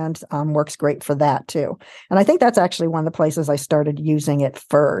my hand, works great for that too. And I think that's actually one of the places I started using it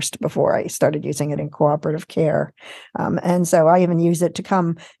first before I started using it in cooperative care. And so I even use it to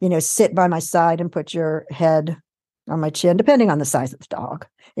come, sit by my side and put your head on my chin, depending on the size of the dog.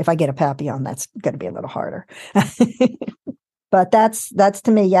 If I get a Papillon, that's going to be a little harder. But that's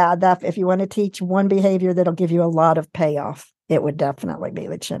to me, if you want to teach one behavior that'll give you a lot of payoff, it would definitely be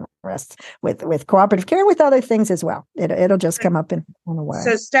the chin rest with cooperative care and with other things as well. It'll just come up in a way.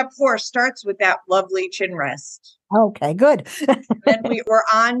 So step 4 starts with that lovely chin rest. Okay, good. Then we're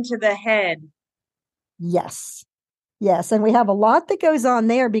on to the head. Yes. And we have a lot that goes on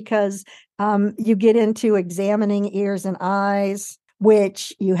there because you get into examining ears and eyes,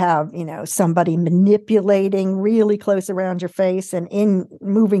 which you have, somebody manipulating really close around your face and in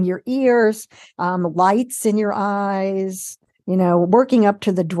moving your ears, lights in your eyes, working up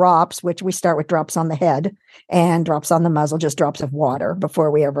to the drops, which we start with drops on the head and drops on the muzzle, just drops of water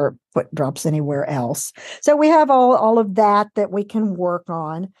before we ever put drops anywhere else. So we have all of that we can work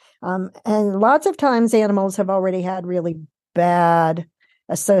on. And lots of times animals have already had really bad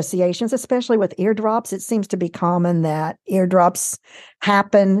associations, especially with eardrops. It seems to be common that eardrops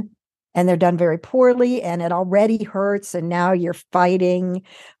happen and they're done very poorly and it already hurts and now you're fighting.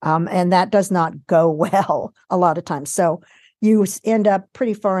 And that does not go well a lot of times. So you end up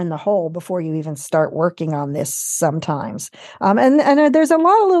pretty far in the hole before you even start working on this sometimes. And there's a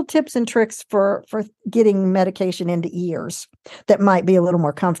lot of little tips and tricks for getting medication into ears that might be a little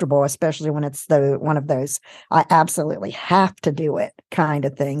more comfortable, especially when it's one of those I absolutely have to do it kind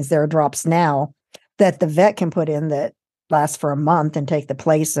of things. There are drops now that the vet can put in that last for a month and take the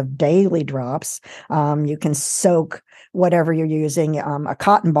place of daily drops. You can soak whatever you're using, a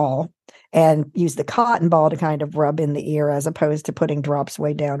cotton ball, and use the cotton ball to kind of rub in the ear as opposed to putting drops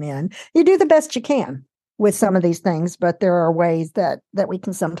way down in. You do the best you can with some of these things, but there are ways that we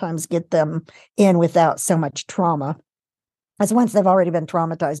can sometimes get them in without so much trauma. As once they've already been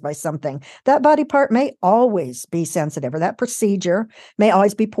traumatized by something, that body part may always be sensitive, or that procedure may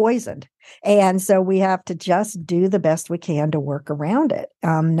always be poisoned. And so we have to just do the best we can to work around it.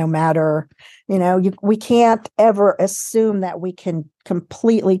 No matter, we can't ever assume that we can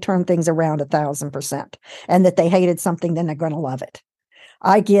completely turn things around 1,000% and that they hated something, then they're going to love it.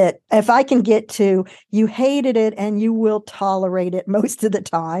 If I can get to, you hated it and you will tolerate it most of the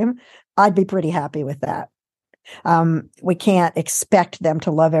time, I'd be pretty happy with that. We can't expect them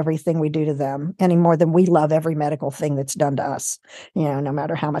to love everything we do to them any more than we love every medical thing that's done to us, no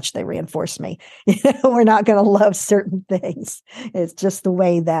matter how much they reinforce me. We're not going to love certain things. It's just the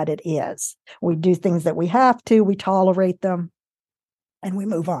way that it is. We do things that we have to, we tolerate them, and we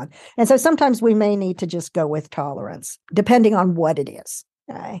move on. And so sometimes we may need to just go with tolerance, depending on what it is.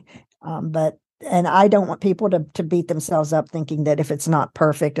 Okay? And I don't want people to beat themselves up thinking that if it's not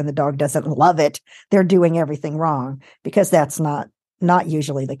perfect and the dog doesn't love it, they're doing everything wrong, because that's not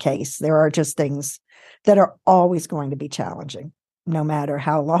usually the case. There are just things that are always going to be challenging. No matter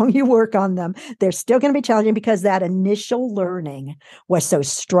how long you work on them, they're still going to be challenging because that initial learning was so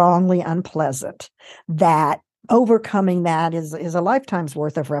strongly unpleasant that overcoming that is a lifetime's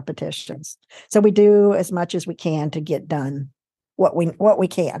worth of repetitions. So we do as much as we can to get done what we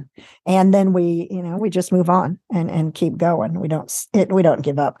can, and then we just move on and keep going. We don't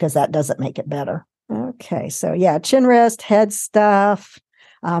give up, because that doesn't make it better. Okay, so yeah, chin rest, head stuff,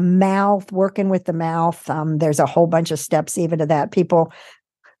 mouth, working with the mouth. There's a whole bunch of steps even to that. People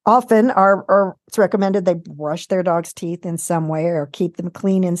often it's recommended they brush their dog's teeth in some way or keep them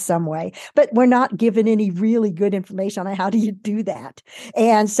clean in some way, but we're not given any really good information on how do you do that.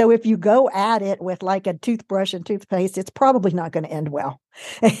 And so if you go at it with like a toothbrush and toothpaste, it's probably not going to end well.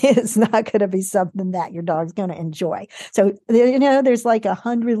 It's not going to be something that your dog's going to enjoy. So, there's like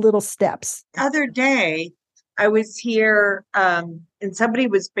 100 little steps. The other day, I was here and somebody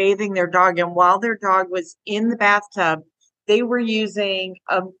was bathing their dog, and while their dog was in the bathtub, they were using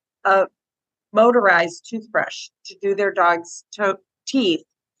a motorized toothbrush to do their dog's teeth.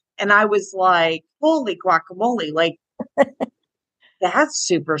 And I was like, holy guacamole, like, that's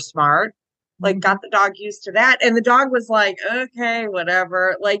super smart. Like, got the dog used to that. And the dog was like, okay,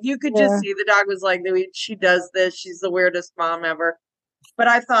 whatever. Like, you could just see the dog was like, she does this. She's the weirdest mom ever. But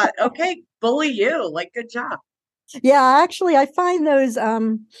I thought, okay, bully you. Like, good job. Yeah, actually, I find those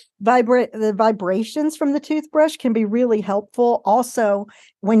the vibrations from the toothbrush can be really helpful. Also,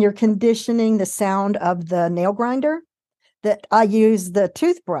 when you're conditioning the sound of the nail grinder, that I use the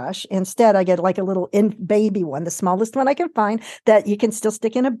toothbrush instead. I get like a little baby one, the smallest one I can find, that you can still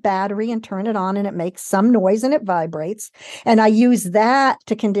stick in a battery and turn it on, and it makes some noise and it vibrates. And I use that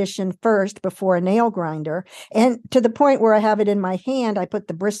to condition first before a nail grinder. And to the point where I have it in my hand, I put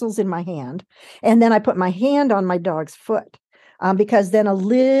the bristles in my hand, and then I put my hand on my dog's foot. Because then a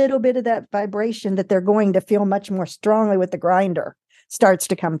little bit of that vibration that they're going to feel much more strongly with the grinder starts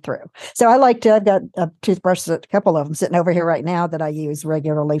to come through. So I've got a toothbrush, a couple of them sitting over here right now that I use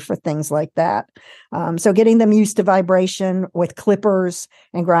regularly for things like that. So getting them used to vibration with clippers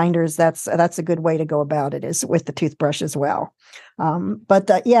and grinders, that's a good way to go about it, is with the toothbrush as well.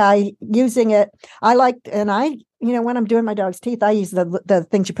 Using it, when I'm doing my dog's teeth, I use the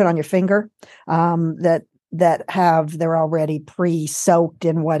things you put on your finger, they're already pre-soaked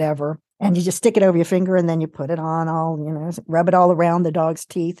in whatever. And you just stick it over your finger, and then you put it on rub it all around the dog's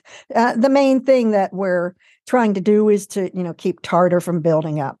teeth. The main thing that we're trying to do is to, keep tartar from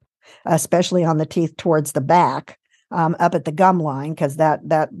building up, especially on the teeth towards the back, up at the gum line, because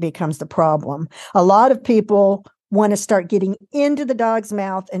that becomes the problem. A lot of people want to start getting into the dog's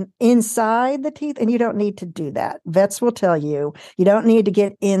mouth and inside the teeth. And you don't need to do that. Vets will tell you, you don't need to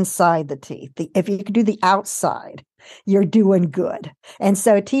get inside the teeth. If you can do the outside, you're doing good. And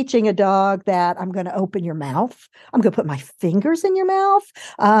so teaching a dog that I'm going to open your mouth, I'm going to put my fingers in your mouth.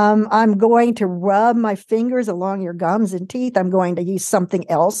 I'm going to rub my fingers along your gums and teeth. I'm going to use something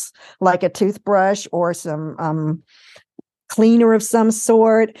else like a toothbrush or some cleaner of some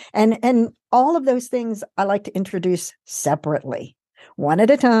sort. And all of those things I like to introduce separately, one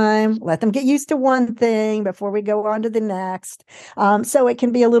at a time. Let them get used to one thing before we go on to the next. So it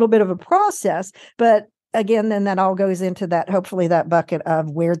can be a little bit of a process, but again, then that all goes into that, hopefully that bucket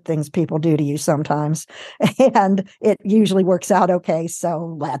of weird things people do to you sometimes. And it usually works out okay.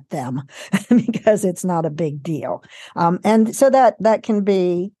 So let them, because it's not a big deal. And so that can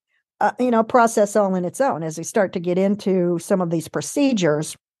be, process all in its own. As we start to get into some of these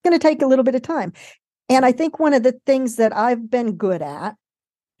procedures, it's going to take a little bit of time. And I think one of the things that I've been good at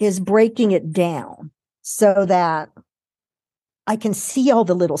is breaking it down so that I can see all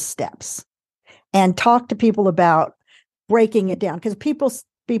the little steps and talk to people about breaking it down, because people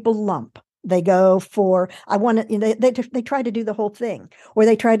lump. They go for, I want to, they try to do the whole thing, or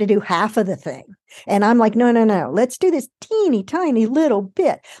they try to do half of the thing. And I'm like, no, let's do this teeny tiny little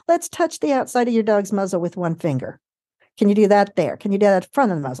bit. Let's touch the outside of your dog's muzzle with one finger. Can you do that there? Can you do that in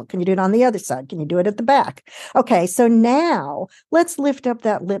front of the muzzle? Can you do it on the other side? Can you do it at the back? Okay, so now let's lift up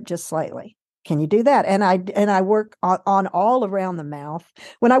that lip just slightly. Can you do that? And I work on all around the mouth.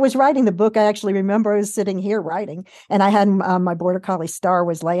 When I was writing the book, I actually remember I was sitting here writing, and I had my border collie Star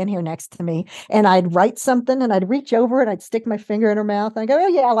was laying here next to me, and I'd write something, and I'd reach over and I'd stick my finger in her mouth, and I go, oh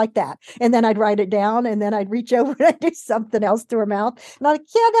yeah, I like that. And then I'd write it down, and then I'd reach over and I'd do something else to her mouth, and I'm like,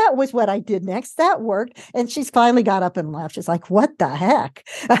 yeah, that was what I did next. That worked. And she's finally got up and left. She's like, what the heck?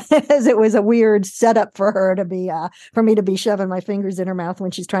 As it was a weird setup for her to be for me to be shoving my fingers in her mouth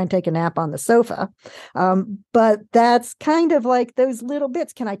when she's trying to take a nap on the sofa. But that's kind of like those little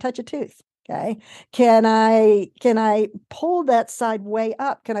bits. Can I touch a tooth? Okay. Can I pull that side way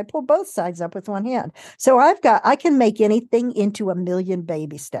up? Can I pull both sides up with one hand? So I can make anything into a million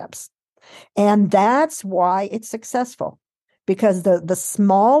baby steps. And that's why it's successful, because the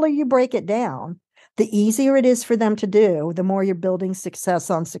smaller you break it down, the easier it is for them to do, the more you're building success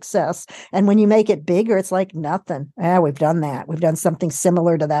on success. And when you make it bigger, it's like nothing. We've done that. We've done something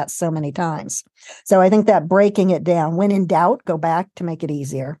similar to that so many times. So I think that breaking it down, when in doubt, go back to make it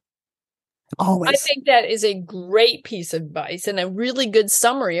easier. Always. I think that is a great piece of advice and a really good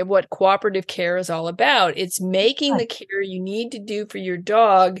summary of what cooperative care is all about. It's making the care you need to do for your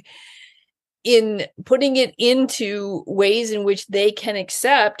dog, in putting it into ways in which they can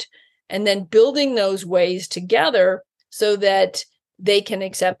accept, and then building those ways together so that they can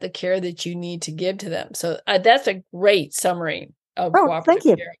accept the care that you need to give to them. So that's a great summary of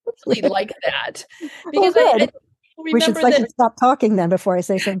cooperative care. I really like that, because I we should stop talking then before I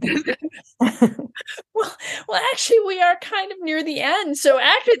say something. well, actually, we are kind of near the end. So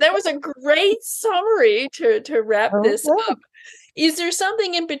actually, that was a great summary to wrap this up. Is there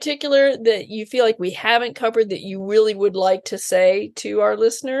something in particular that you feel like we haven't covered that you really would like to say to our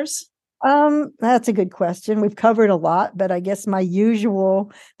listeners? That's a good question. We've covered a lot, but I guess the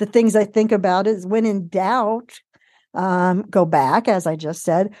things I think about is when in doubt, go back, as I just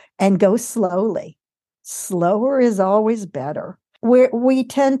said, and go slowly. Slower is always better. We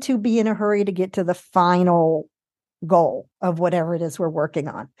tend to be in a hurry to get to the final goal of whatever it is we're working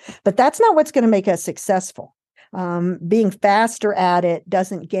on, but that's not what's going to make us successful. Being faster at it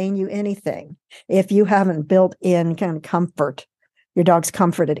doesn't gain you anything if you haven't built in kind of comfort, your dog's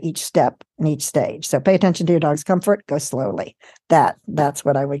comfort at each step and each stage. So pay attention to your dog's comfort, go slowly. That's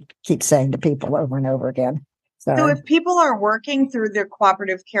what I would keep saying to people over and over again. So if people are working through their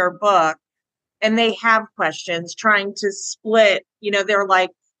cooperative care book and they have questions trying to split, they're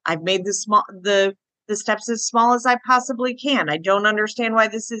like, I've made the steps as small as I possibly can. I don't understand why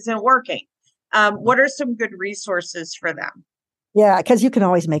this isn't working. What are some good resources for them? Yeah, because you can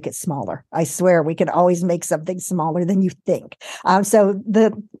always make it smaller. I swear we can always make something smaller than you think. So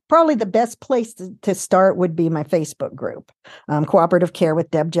probably the best place to start would be my Facebook group. Cooperative Care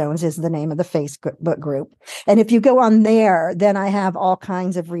with Deb Jones is the name of the Facebook group. And if you go on there, then I have all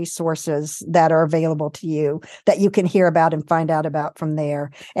kinds of resources that are available to you that you can hear about and find out about from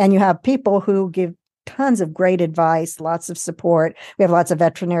there. And you have people who give tons of great advice, lots of support. We have lots of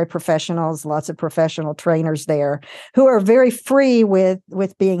veterinary professionals, lots of professional trainers there who are very free with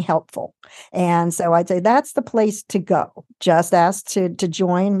being helpful. And so I'd say that's the place to go. Just ask to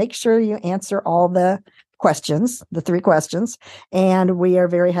join. Make sure you answer all the questions, the 3 questions, and we are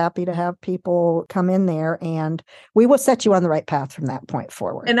very happy to have people come in there, and we will set you on the right path from that point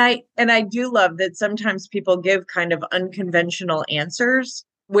forward. And I do love that sometimes people give kind of unconventional answers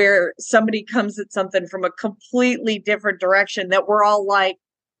where somebody comes at something from a completely different direction that we're all like,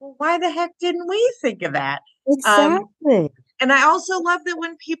 well, why the heck didn't we think of that? Exactly. And I also love that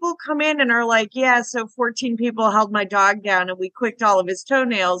when people come in and are like, yeah, so 14 people held my dog down and we clicked all of his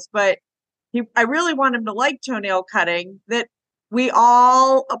toenails, but I really want him to like toenail cutting, that we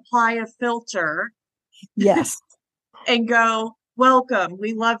all apply a filter. Yes. And go, welcome,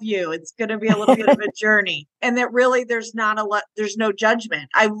 we love you. It's going to be a little bit of a journey. And that really there's no judgment.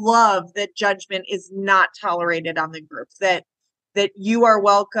 I love that judgment is not tolerated on the group, that you are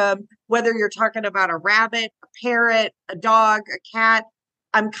welcome, whether you're talking about a rabbit, a parrot, a dog, a cat.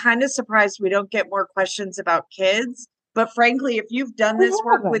 I'm kind of surprised we don't get more questions about kids. But frankly, if you've done this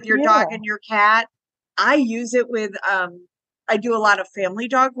work with your dog and your cat, I use it with, I do a lot of family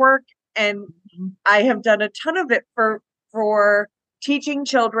dog work, and I have done a ton of it for teaching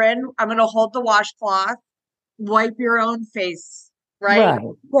children. I'm going to hold the washcloth, wipe your own face, right?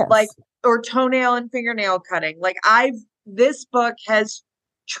 Yes. Like, or toenail and fingernail cutting. Like this book has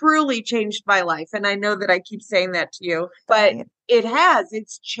truly changed my life. And I know that I keep saying that to you, but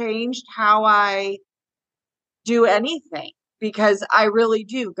it's changed how I do anything, because I really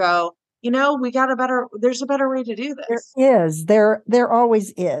do go, there's a better way to do this. There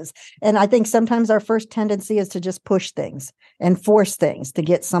always is. And I think sometimes our first tendency is to just push things and force things to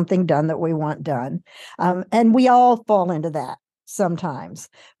get something done that we want done. And we all fall into that sometimes.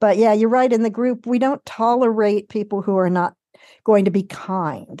 But yeah, you're right. In the group, we don't tolerate people who are not going to be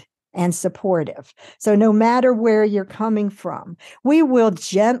kind and supportive. So no matter where you're coming from, we will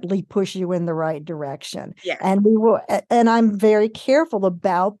gently push you in the right direction. Yeah. And we will, and I'm very careful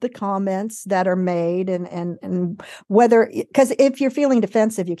about the comments that are made, and whether, because if you're feeling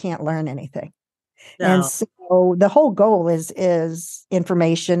defensive, you can't learn anything. No. And so the whole goal is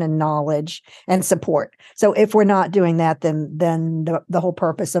information and knowledge and support. So if we're not doing that, then the whole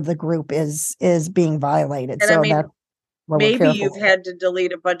purpose of the group is being violated. And so I mean, maybe you've had to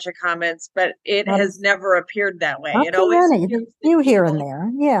delete a bunch of comments, but it has never appeared that way. It always you here and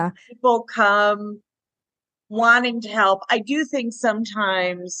there. Yeah. People come wanting to help. I do think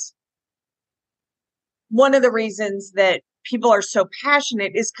sometimes one of the reasons that people are so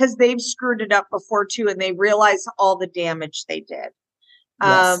passionate is because they've screwed it up before too, and they realize all the damage they did.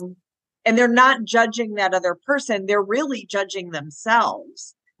 Yes. And they're not judging that other person. They're really judging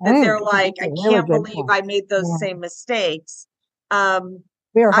themselves. That they're like, I can't believe I made those same mistakes.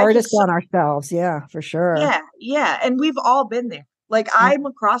 We are hardest on ourselves. Yeah, for sure. Yeah. Yeah. And we've all been there. Like, I'm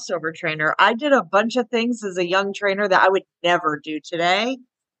a crossover trainer. I did a bunch of things as a young trainer that I would never do today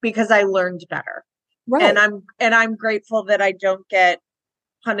because I learned better. Right. And I'm grateful that I don't get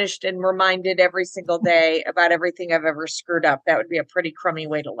punished and reminded every single day about everything I've ever screwed up. That would be a pretty crummy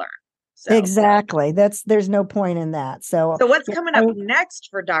way to learn. So. Exactly. There's no point in that. So what's coming up next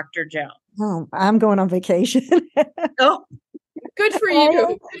for Dr. Jones? Oh, I'm going on vacation. Oh, good for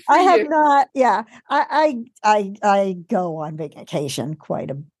you. I have not. Yeah, I go on vacation quite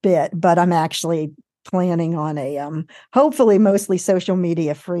a bit, but I'm actually planning on a hopefully mostly social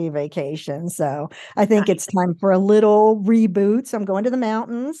media free vacation. So I think it's time for a little reboot. So I'm going to the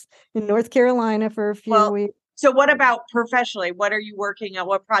mountains in North Carolina for a few weeks. So what about professionally? What are you working on?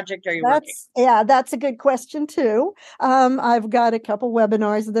 What project are you working? Yeah, that's a good question too. I've got a couple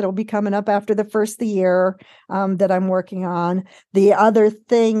webinars that'll be coming up after the first of the year that I'm working on. The other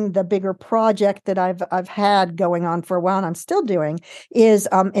thing, the bigger project that I've had going on for a while and I'm still doing is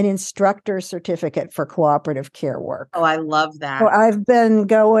an instructor certificate for cooperative care work. Oh, I love that. So I've been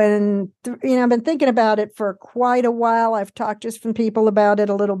going, I've been thinking about it for quite a while. I've talked to some people about it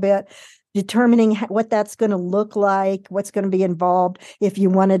a little bit, determining what that's going to look like, what's going to be involved if you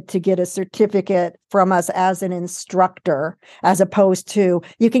wanted to get a certificate from us as an instructor, as opposed to,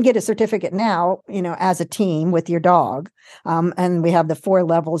 you can get a certificate now, as a team with your dog. And we have the 4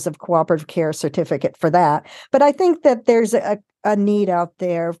 levels of cooperative care certificate for that. But I think that there's a need out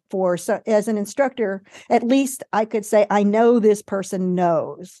there for, so as an instructor, at least I could say, I know this person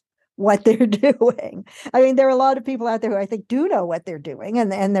knows what they're doing. I mean, there are a lot of people out there who I think do know what they're doing,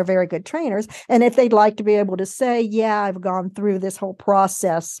 and they're very good trainers. And if they'd like to be able to say, yeah, I've gone through this whole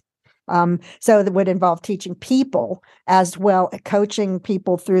process, so that would involve teaching people as well, coaching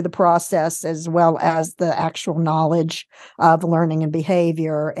people through the process, as well as the actual knowledge of learning and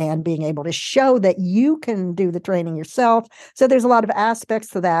behavior, and being able to show that you can do the training yourself. So there's a lot of aspects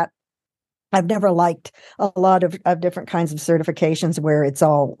to that I've never liked a lot of different kinds of certifications where it's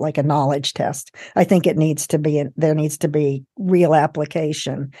all like a knowledge test. I think there needs to be real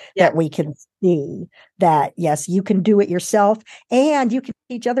application that we can see that, yes, you can do it yourself and you can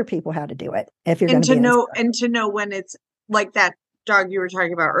teach other people how to do it if you're going to be to know when it's like that dog you were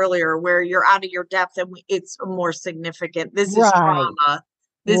talking about earlier, where you're out of your depth and it's more significant. This is trauma.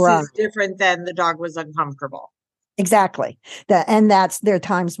 This is different than the dog was uncomfortable. Exactly. There are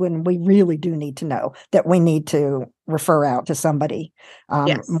times when we really do need to know that we need to refer out to somebody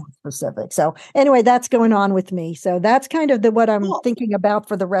more specific. So anyway, that's going on with me. So that's kind of what I'm thinking about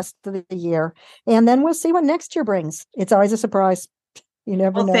for the rest of the year. And then we'll see what next year brings. It's always a surprise. You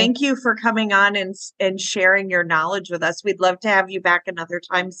never know. Thank you for coming on and sharing your knowledge with us. We'd love to have you back another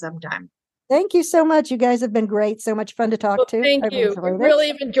time sometime. Thank you so much. You guys have been great. So much fun to talk to. Thank you. We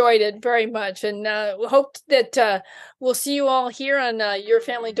really enjoyed it very much. And hope that we'll see you all here on Your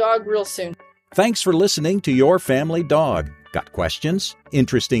Family Dog real soon. Thanks for listening to Your Family Dog. Got questions?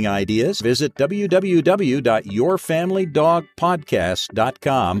 Interesting ideas? Visit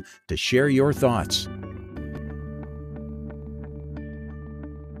www.yourfamilydogpodcast.com to share your thoughts.